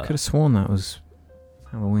 December. I could have sworn that was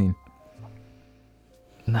Halloween.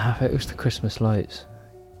 No, it was the Christmas lights.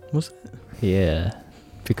 Was it? Yeah.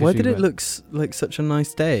 Because Why we did it went- look like such a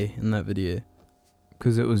nice day in that video?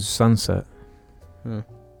 Because it was sunset. Huh.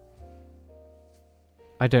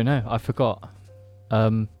 I don't know. I forgot.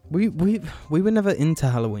 We were never into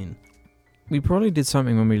Halloween. We probably did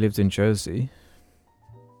something when we lived in Jersey.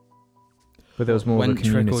 But there was more Went of a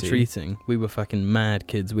community. trick or treating. We were fucking mad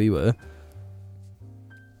kids. We were.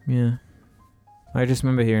 Yeah. I just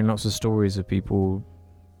remember hearing lots of stories of people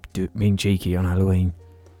being cheeky on Halloween.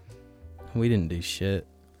 We didn't do shit.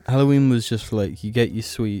 Halloween was just like you get your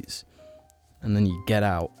sweets, and then you get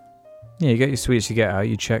out. Yeah, you get your sweets, you get out,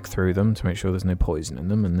 you check through them to make sure there's no poison in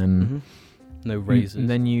them, and then No razors. and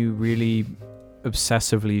then you really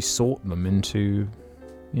obsessively sort them into,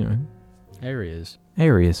 areas.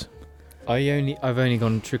 areas. I've only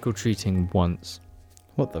gone trick or treating once,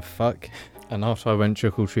 What the fuck? and after I went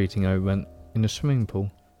trick or treating, I went in a swimming pool.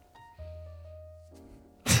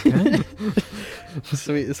 Okay.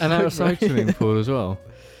 Sweet as An fuck, outside bro. swimming pool as well.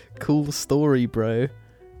 Cool story, bro.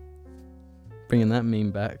 Bringing that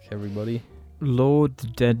meme back, everybody. Lord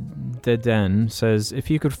Deden says, if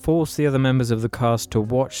you could force the other members of the cast to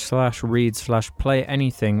watch/read/play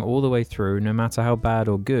anything all the way through, no matter how bad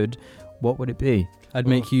or good, what would it be? I'd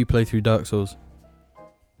make you play through Dark Souls.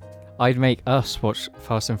 I'd make us watch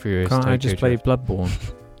Fast and Furious. Can't I Tokyo just play Drift.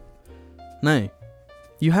 Bloodborne? No.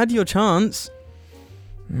 You had your chance.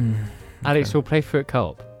 Alex, we'll play through it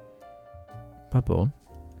co-op. Bloodborne?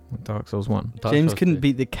 Dark Souls 1. Dark James Souls couldn't 2.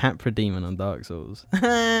 beat the Capra Demon on Dark Souls.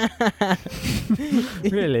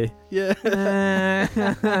 Really? Yeah.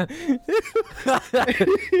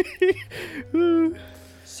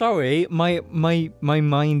 Sorry, my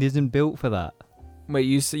mind isn't built for that. Wait,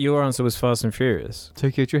 your answer was Fast and Furious?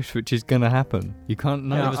 Tokyo Drift, which is gonna happen. You can't.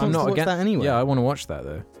 None Yeah, of us I'm I'm not not watch against that anyway. Yeah, I want to watch that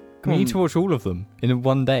though. Come we need on. to watch all of them in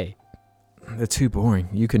one day. They're too boring.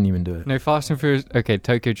 You couldn't even do it. No, Fast and Furious. Okay,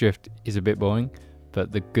 Tokyo Drift is a bit boring,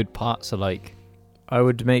 but the good parts are like. I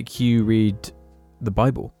would make you read the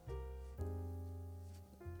Bible.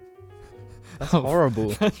 That's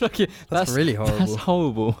horrible. That's really horrible. That's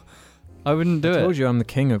horrible. I wouldn't do I told it. you I'm the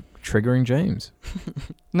king of triggering James.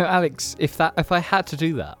 No, Alex. If I had to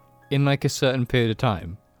do that in like a certain period of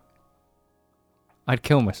time, I'd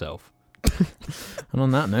kill myself. And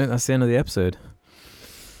on that note, that's the end of the episode.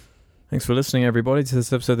 Thanks for listening, everybody, to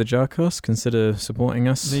this episode of the Jarcast. Consider supporting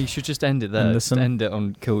us, No, you should just end it there. And Just listen. end it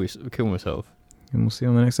on kill myself. and we'll see you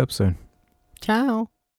on the next episode. Ciao.